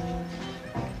scarf.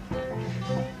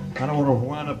 I don't want to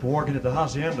wind up working at the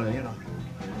hacienda, you know.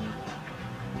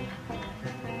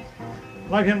 I'd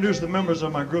like to introduce the members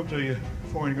of my group to you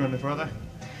before we go any further.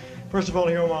 First of all,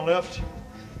 here on my left,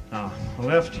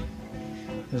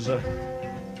 is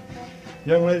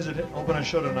young ladies that opened our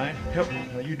show tonight.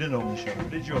 You didn't open the show.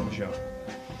 Did you open the show?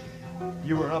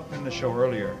 You were up in the show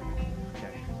earlier.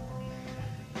 Okay.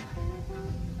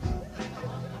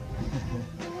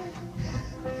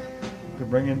 Could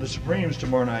bring in the Supremes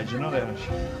tomorrow night. You know that.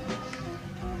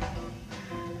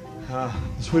 The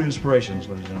Sweet Inspirations,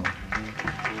 ladies and gentlemen.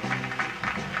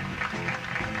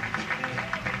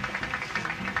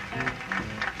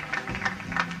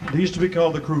 They used to be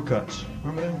called the Crew Cuts.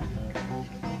 Remember them?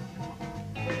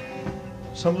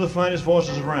 Some of the finest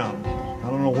voices around. I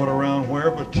don't know what around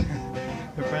where, but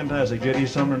they're fantastic. J.D.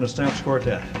 Sumner and the Stamps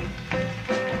Quartet.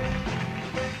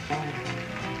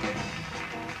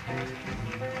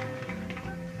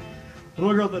 The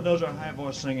little girl that does our high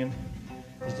voice singing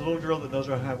is the little girl that does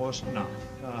our high voice. No.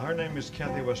 Her name is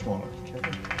Kathy Westmoreland.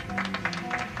 Kathy?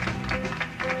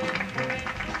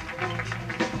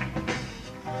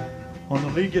 On the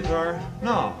lead guitar,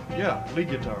 lead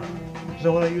guitar. Is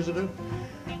that what I used to do?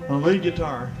 On the lead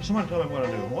guitar, somebody tell me what I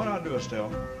do. What do I do,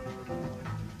 Estelle?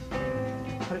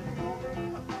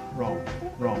 Wrong.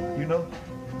 You know?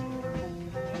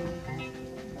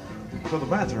 Go to the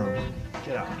bathroom.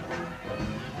 Get out.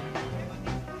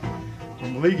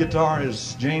 On the lead guitar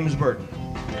is James Burton.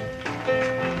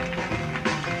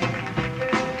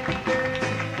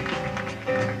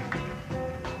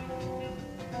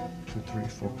 2, 3,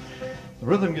 4. The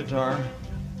rhythm guitar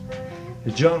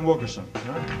is John Wilkerson.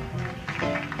 Huh?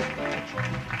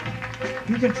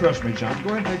 You can trust me, John. Go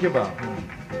ahead and take your bow.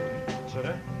 See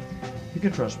that? You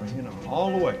can trust me, you know,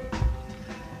 all the way.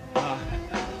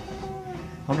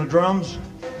 On the drums,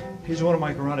 he's one of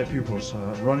my karate pupils,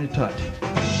 Ronnie Tutt.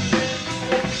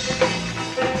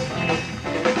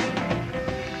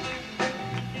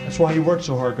 That's why he works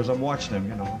so hard, because I'm watching him,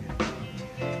 you know.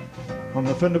 On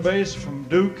the Fender bass from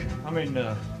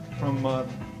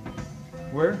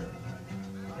where?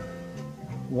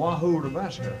 Wahoo,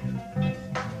 Nebraska.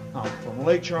 Oh, from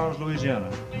Lake Charles,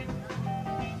 Louisiana.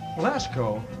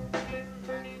 Lasco.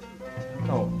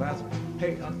 Oh, bathroom.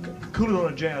 Hey, cool it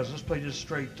on the jazz. Let's play just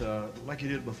straight like you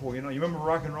did before. You know, you remember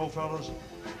rock and roll, fellas?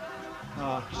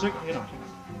 You know.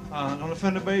 On the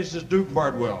Fender bass is Duke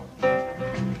Bardwell.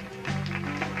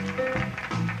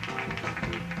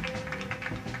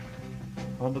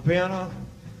 On the piano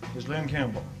is Lynn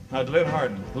Campbell. Lynn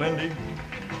Harden. Lindy.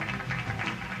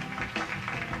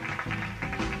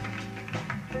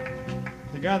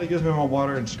 The guy that gives me my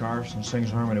water and scarves and sings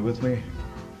harmony with me.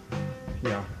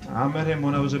 Yeah, I met him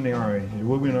when I was in the Army. We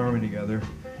were in the Army together.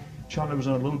 Charlie was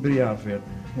in a little bitty outfit,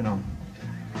 you know.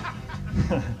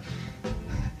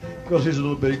 Because he's a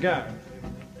little bitty guy.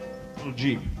 Little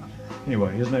Jeep.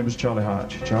 Anyway, his name is Charlie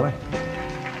Hodge. Charlie?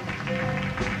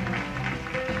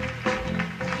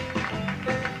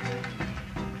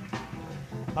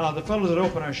 The fellows that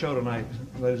open our show tonight,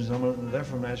 ladies and gentlemen, they're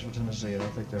from Nashville, Tennessee, and I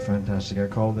think they're fantastic. I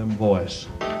call them Voice.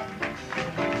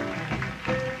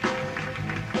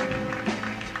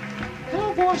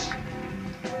 Hello, Voice.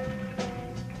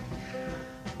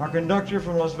 Our conductor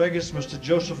from Las Vegas, Mr.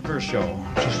 Joseph Gershaw.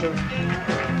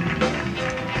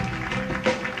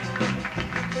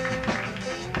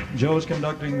 Joe is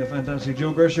conducting the fantastic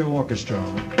Joe Gershaw Orchestra.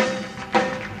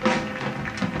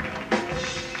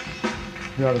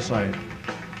 You're out of sight.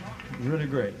 Really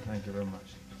great. Thank you very much.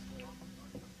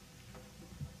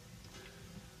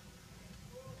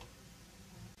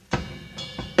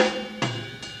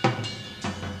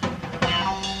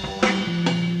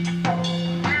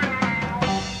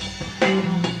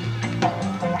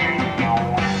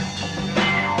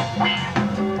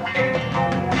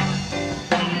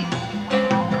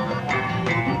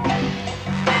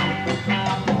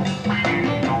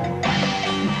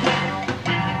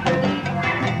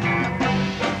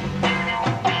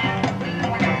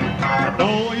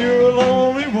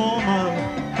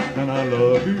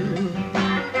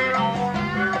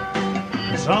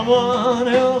 Someone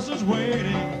else is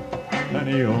waiting and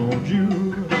he owns you.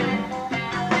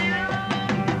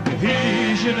 If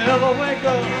he should ever wake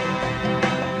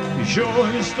up, he sure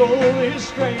he stole his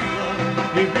strength.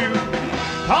 If you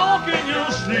talk in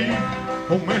your sleep,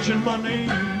 don't mention my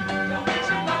name.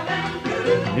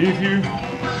 If you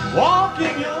walk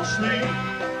in your sleep,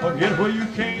 forget where you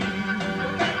came.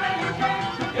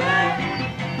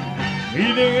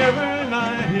 Meeting every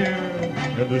night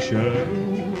here in the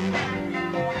shadows.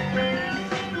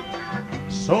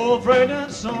 So afraid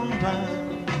that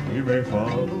sometime you may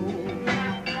follow.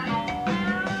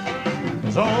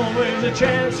 There's always a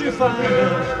chance you find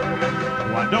us.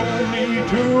 Oh, I don't need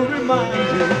to remind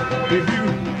you. If you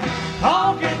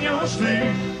talk in your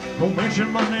sleep, don't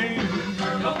mention my name.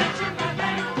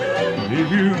 If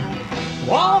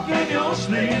you walk in your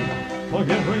sleep,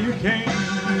 forget where you came.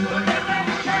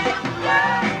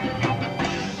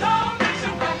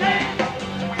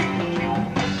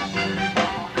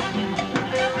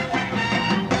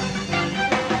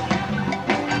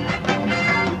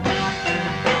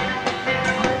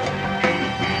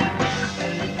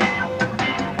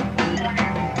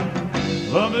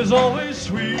 Love is always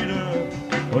sweeter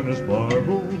when it's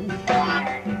borrowed.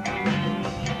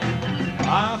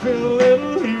 I feel a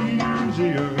little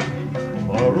easier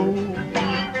tomorrow.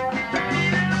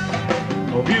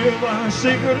 Don't give our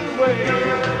secret away.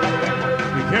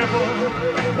 Be careful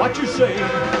what you say.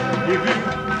 If you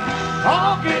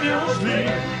talk in your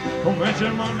sleep, don't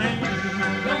mention my name.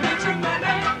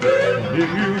 If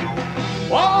you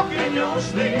walk in your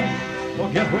sleep,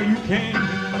 forget where you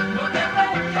came.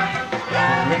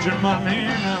 Mention my name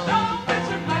now.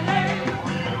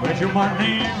 Mention my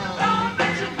name now.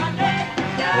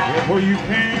 Forget where you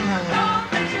came now.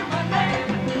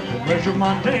 Mention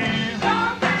my name.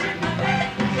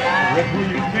 Forget where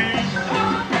you came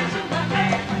now.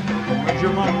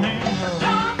 Mention my name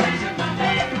now.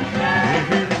 If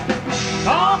you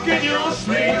talk in your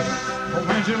sleep,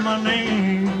 mention my name.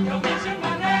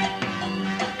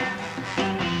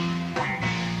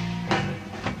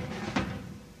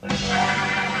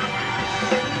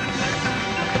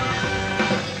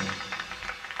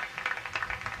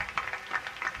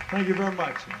 Thank you very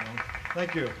much.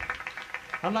 Thank you.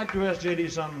 I'd like to ask J.D.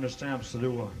 Son and the Stamps to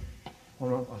do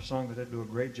a song that they do a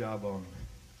great job on.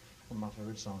 One of my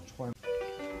favorite songs. Why?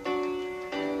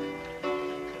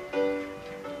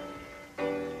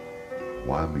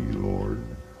 Why me, Lord?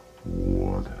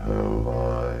 What have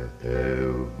I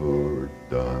ever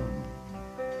done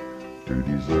to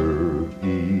deserve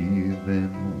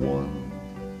even one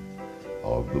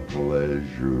of the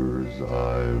pleasures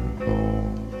I've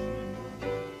known?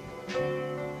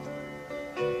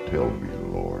 Tell me,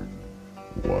 Lord,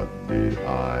 what did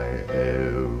I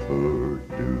ever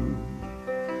do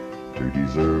to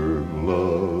deserve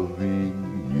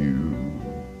loving you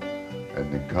and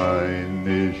the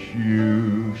kindness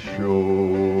you show?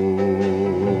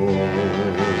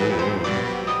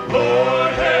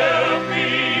 Lord, help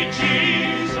me,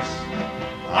 Jesus,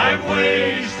 I've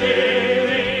wasted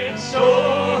it,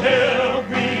 so help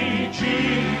me,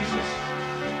 Jesus,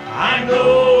 I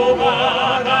know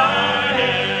what I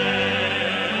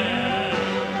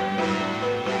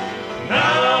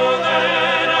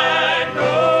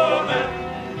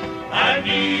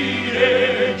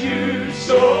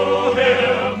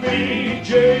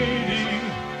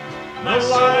the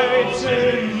light's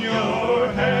in your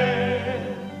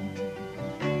hand.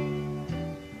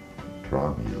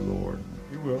 Try me, Lord.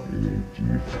 You will. If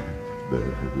you think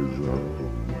there is a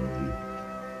way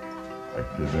I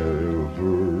can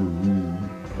ever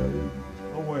repay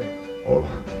No way. all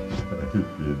I've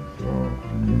taken from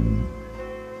you.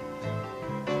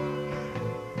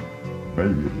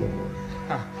 Maybe, Lord,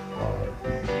 I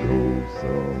can show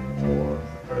someone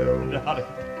else. Doubt it.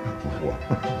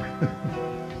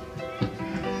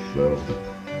 So,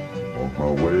 on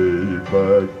my way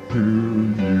back to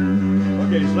you.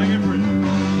 Okay, sing it for you.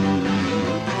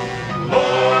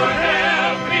 Lord,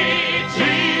 help me,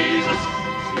 Jesus,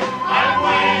 I've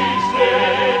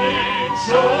wasted it,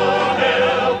 so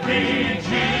help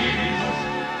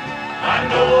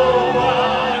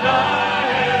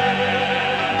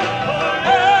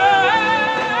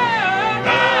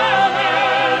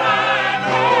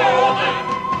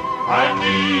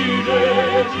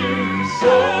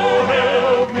So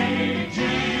help me,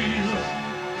 Jesus,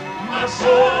 my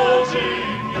soul's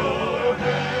in your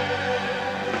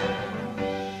hands.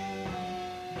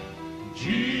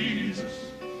 Jesus,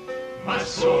 my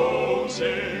soul's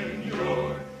in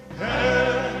your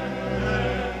hands.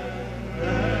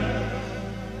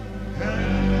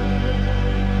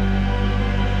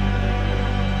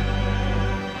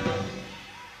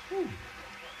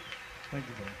 Thank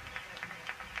you, brother.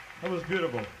 That was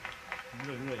beautiful.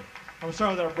 Really, really. I'm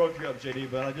sorry that I broke you up, JD,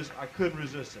 but I couldn't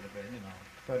resist it a bit, you know.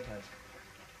 Fantastic.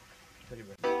 Teddy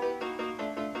bear.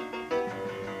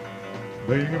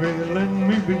 Baby, let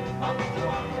me be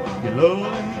your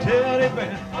loving teddy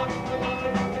bear.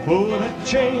 Pull that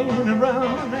chain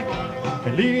around my neck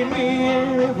and lead me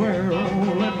anywhere.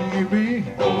 Oh, let me be.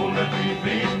 Oh, let me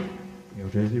be. Your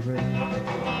teddy bear.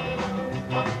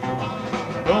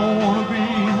 I don't want to be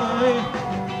honey.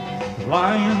 The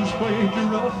lions played you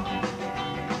rough.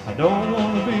 I don't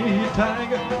want to be a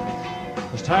tiger,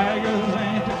 'cause tigers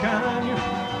ain't the kind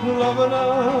you love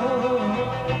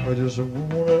enough. I just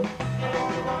wanna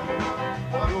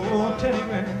your teddy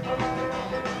bear.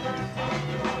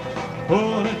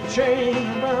 Put a chain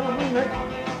around my neck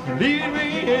and lead me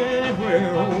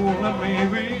anywhere. Oh, let me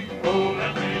be. Oh,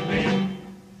 let me be.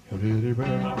 Your teddy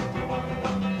bear.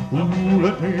 Ooh,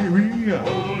 let me be. Oh,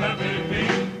 let me be.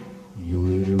 Your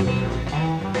teddy bear.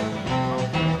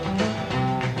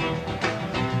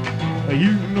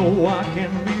 You know I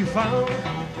can be found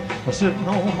sitting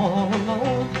home all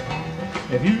alone.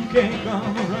 If you can't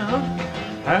come around,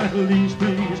 at least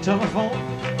please telephone.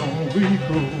 Don't be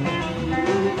cruel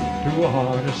to a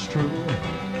heart that's true.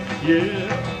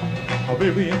 Yeah, oh,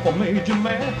 baby, if I made you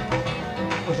mad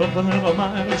or something that I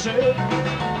might have said,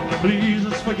 please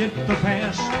let's forget the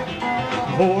past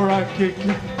before I kick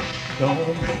you.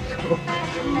 Don't be cruel to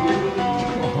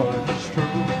a heart that's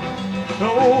true. Oh,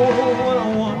 what I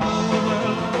wonder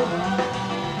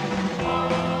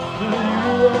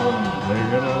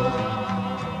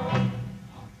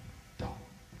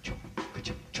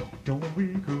don't be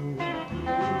cruel to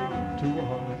a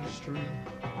heart that's true.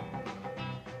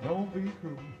 Don't be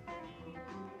cruel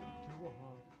to a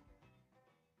heart.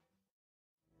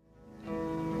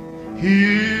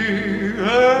 Here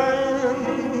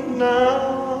and now,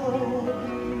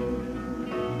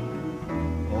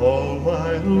 all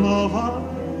my love I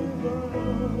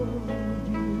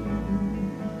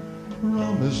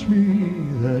promise me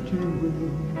that you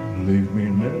will leave me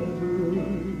never.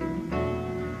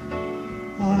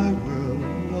 I will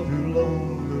love you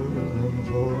longer than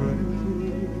forever.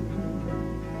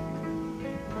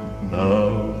 Now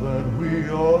that we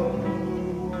are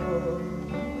one,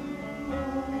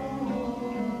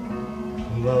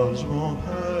 clouds won't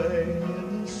hide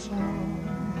in the sun,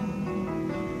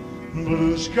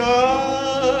 blue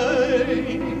skies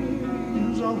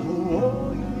of a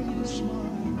warrior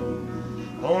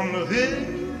smile on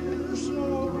this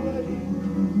wedding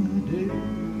day.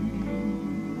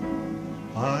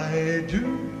 I do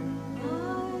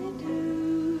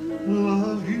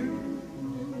love you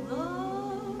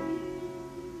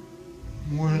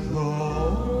with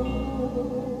all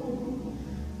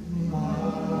my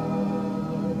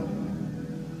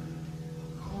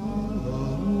heart.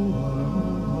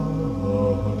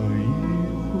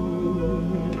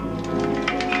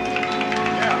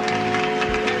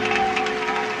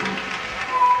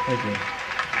 Thank you.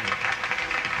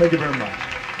 Thank you very much.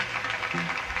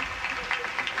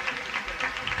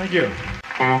 Thank you.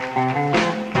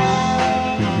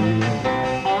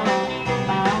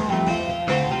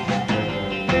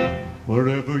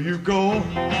 Wherever you go,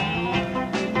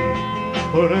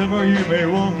 whatever you may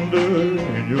wonder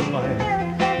in your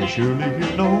life, surely you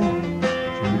know,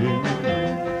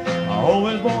 I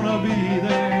always want to be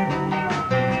there,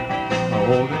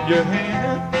 holding your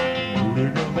hand,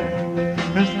 holding your hand,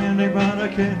 and standing by to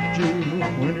catch you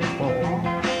when you fall,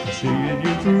 seeing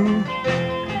you through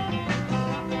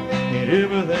in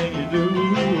everything you do.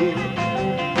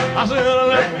 I said,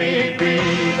 let me be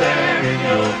there in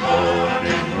your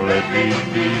morning, let me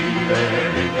be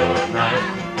there in your night,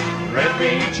 let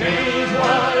me change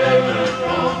whatever's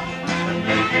wrong and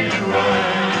make it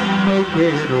right, make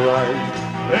it right.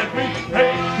 Let me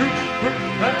take you through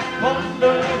that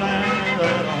wonderland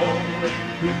that only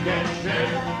you can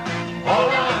share. All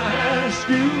I ask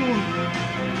you,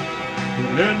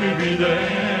 let me be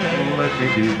there, let me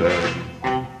be there.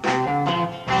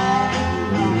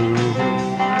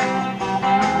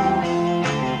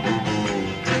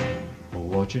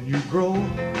 Watching you grow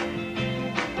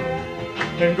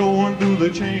and going through the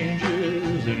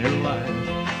changes in your life,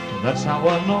 and that's how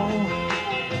I know,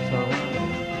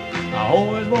 I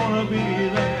always want to be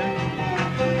there,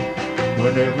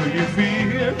 Whenever you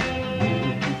feel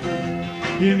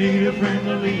you need a friend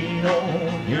to lean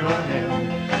on, here I am.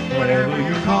 Whenever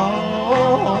you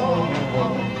call,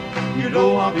 you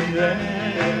know I'll be there.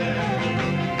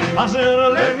 I said,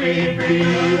 let me be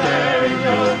there in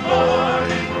your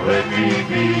morning, let me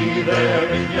be there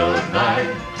in your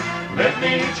night. Let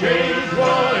me change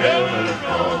whatever's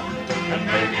wrong and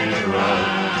make it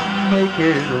right. Make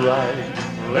it right.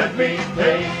 Let me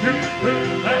take you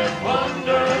through that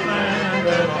wonderland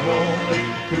that only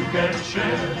two can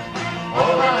share.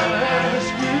 All I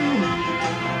ask you,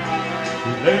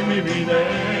 let me be there.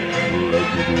 Let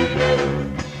me be there.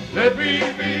 Let me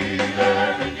be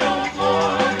there in your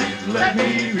morning. Let me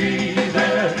be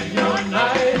there in your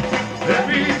night. Let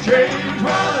me change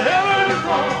whatever's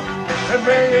wrong and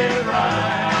make it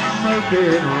right. Make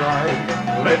it right.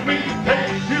 Let me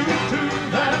take you to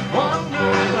that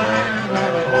wonderland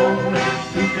that only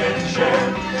you can share.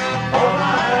 All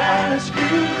I ask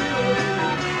you,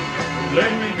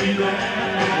 let me be there.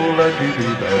 Let me be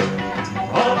there.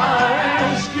 All I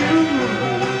ask you,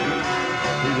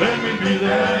 let me be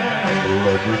there.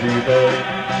 Let me be there.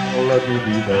 Let me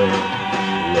be there.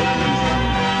 Let me be there.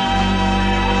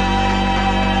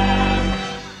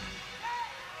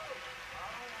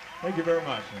 Thank you very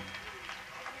much.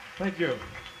 Thank you.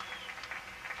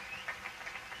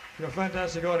 You're a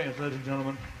fantastic audience, ladies and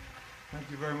gentlemen. Thank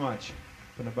you very much.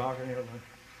 From the balcony.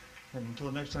 And until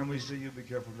the next time we see you, be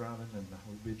careful driving, and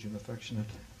we'll bid you an affectionate.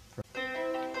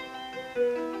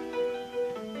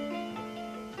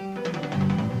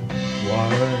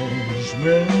 Wise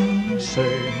men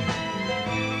say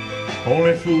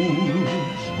only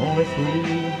fools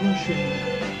rush in.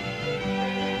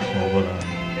 Oh,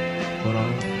 but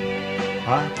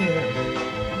I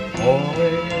can't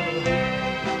always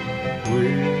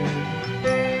win.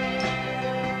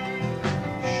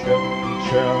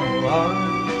 Shall I?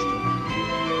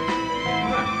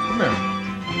 Come here.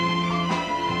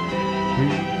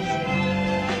 Please.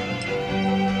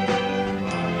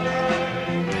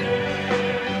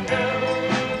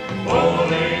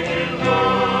 Falling in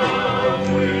love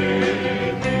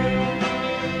with you.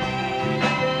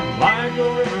 Like a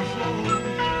river flows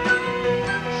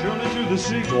surely to the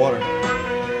sea water.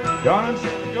 God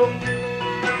said to go.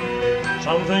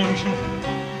 Some things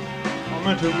are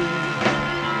meant to be.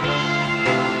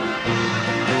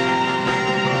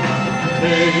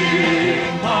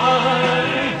 Take my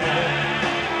hand,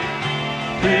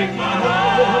 take my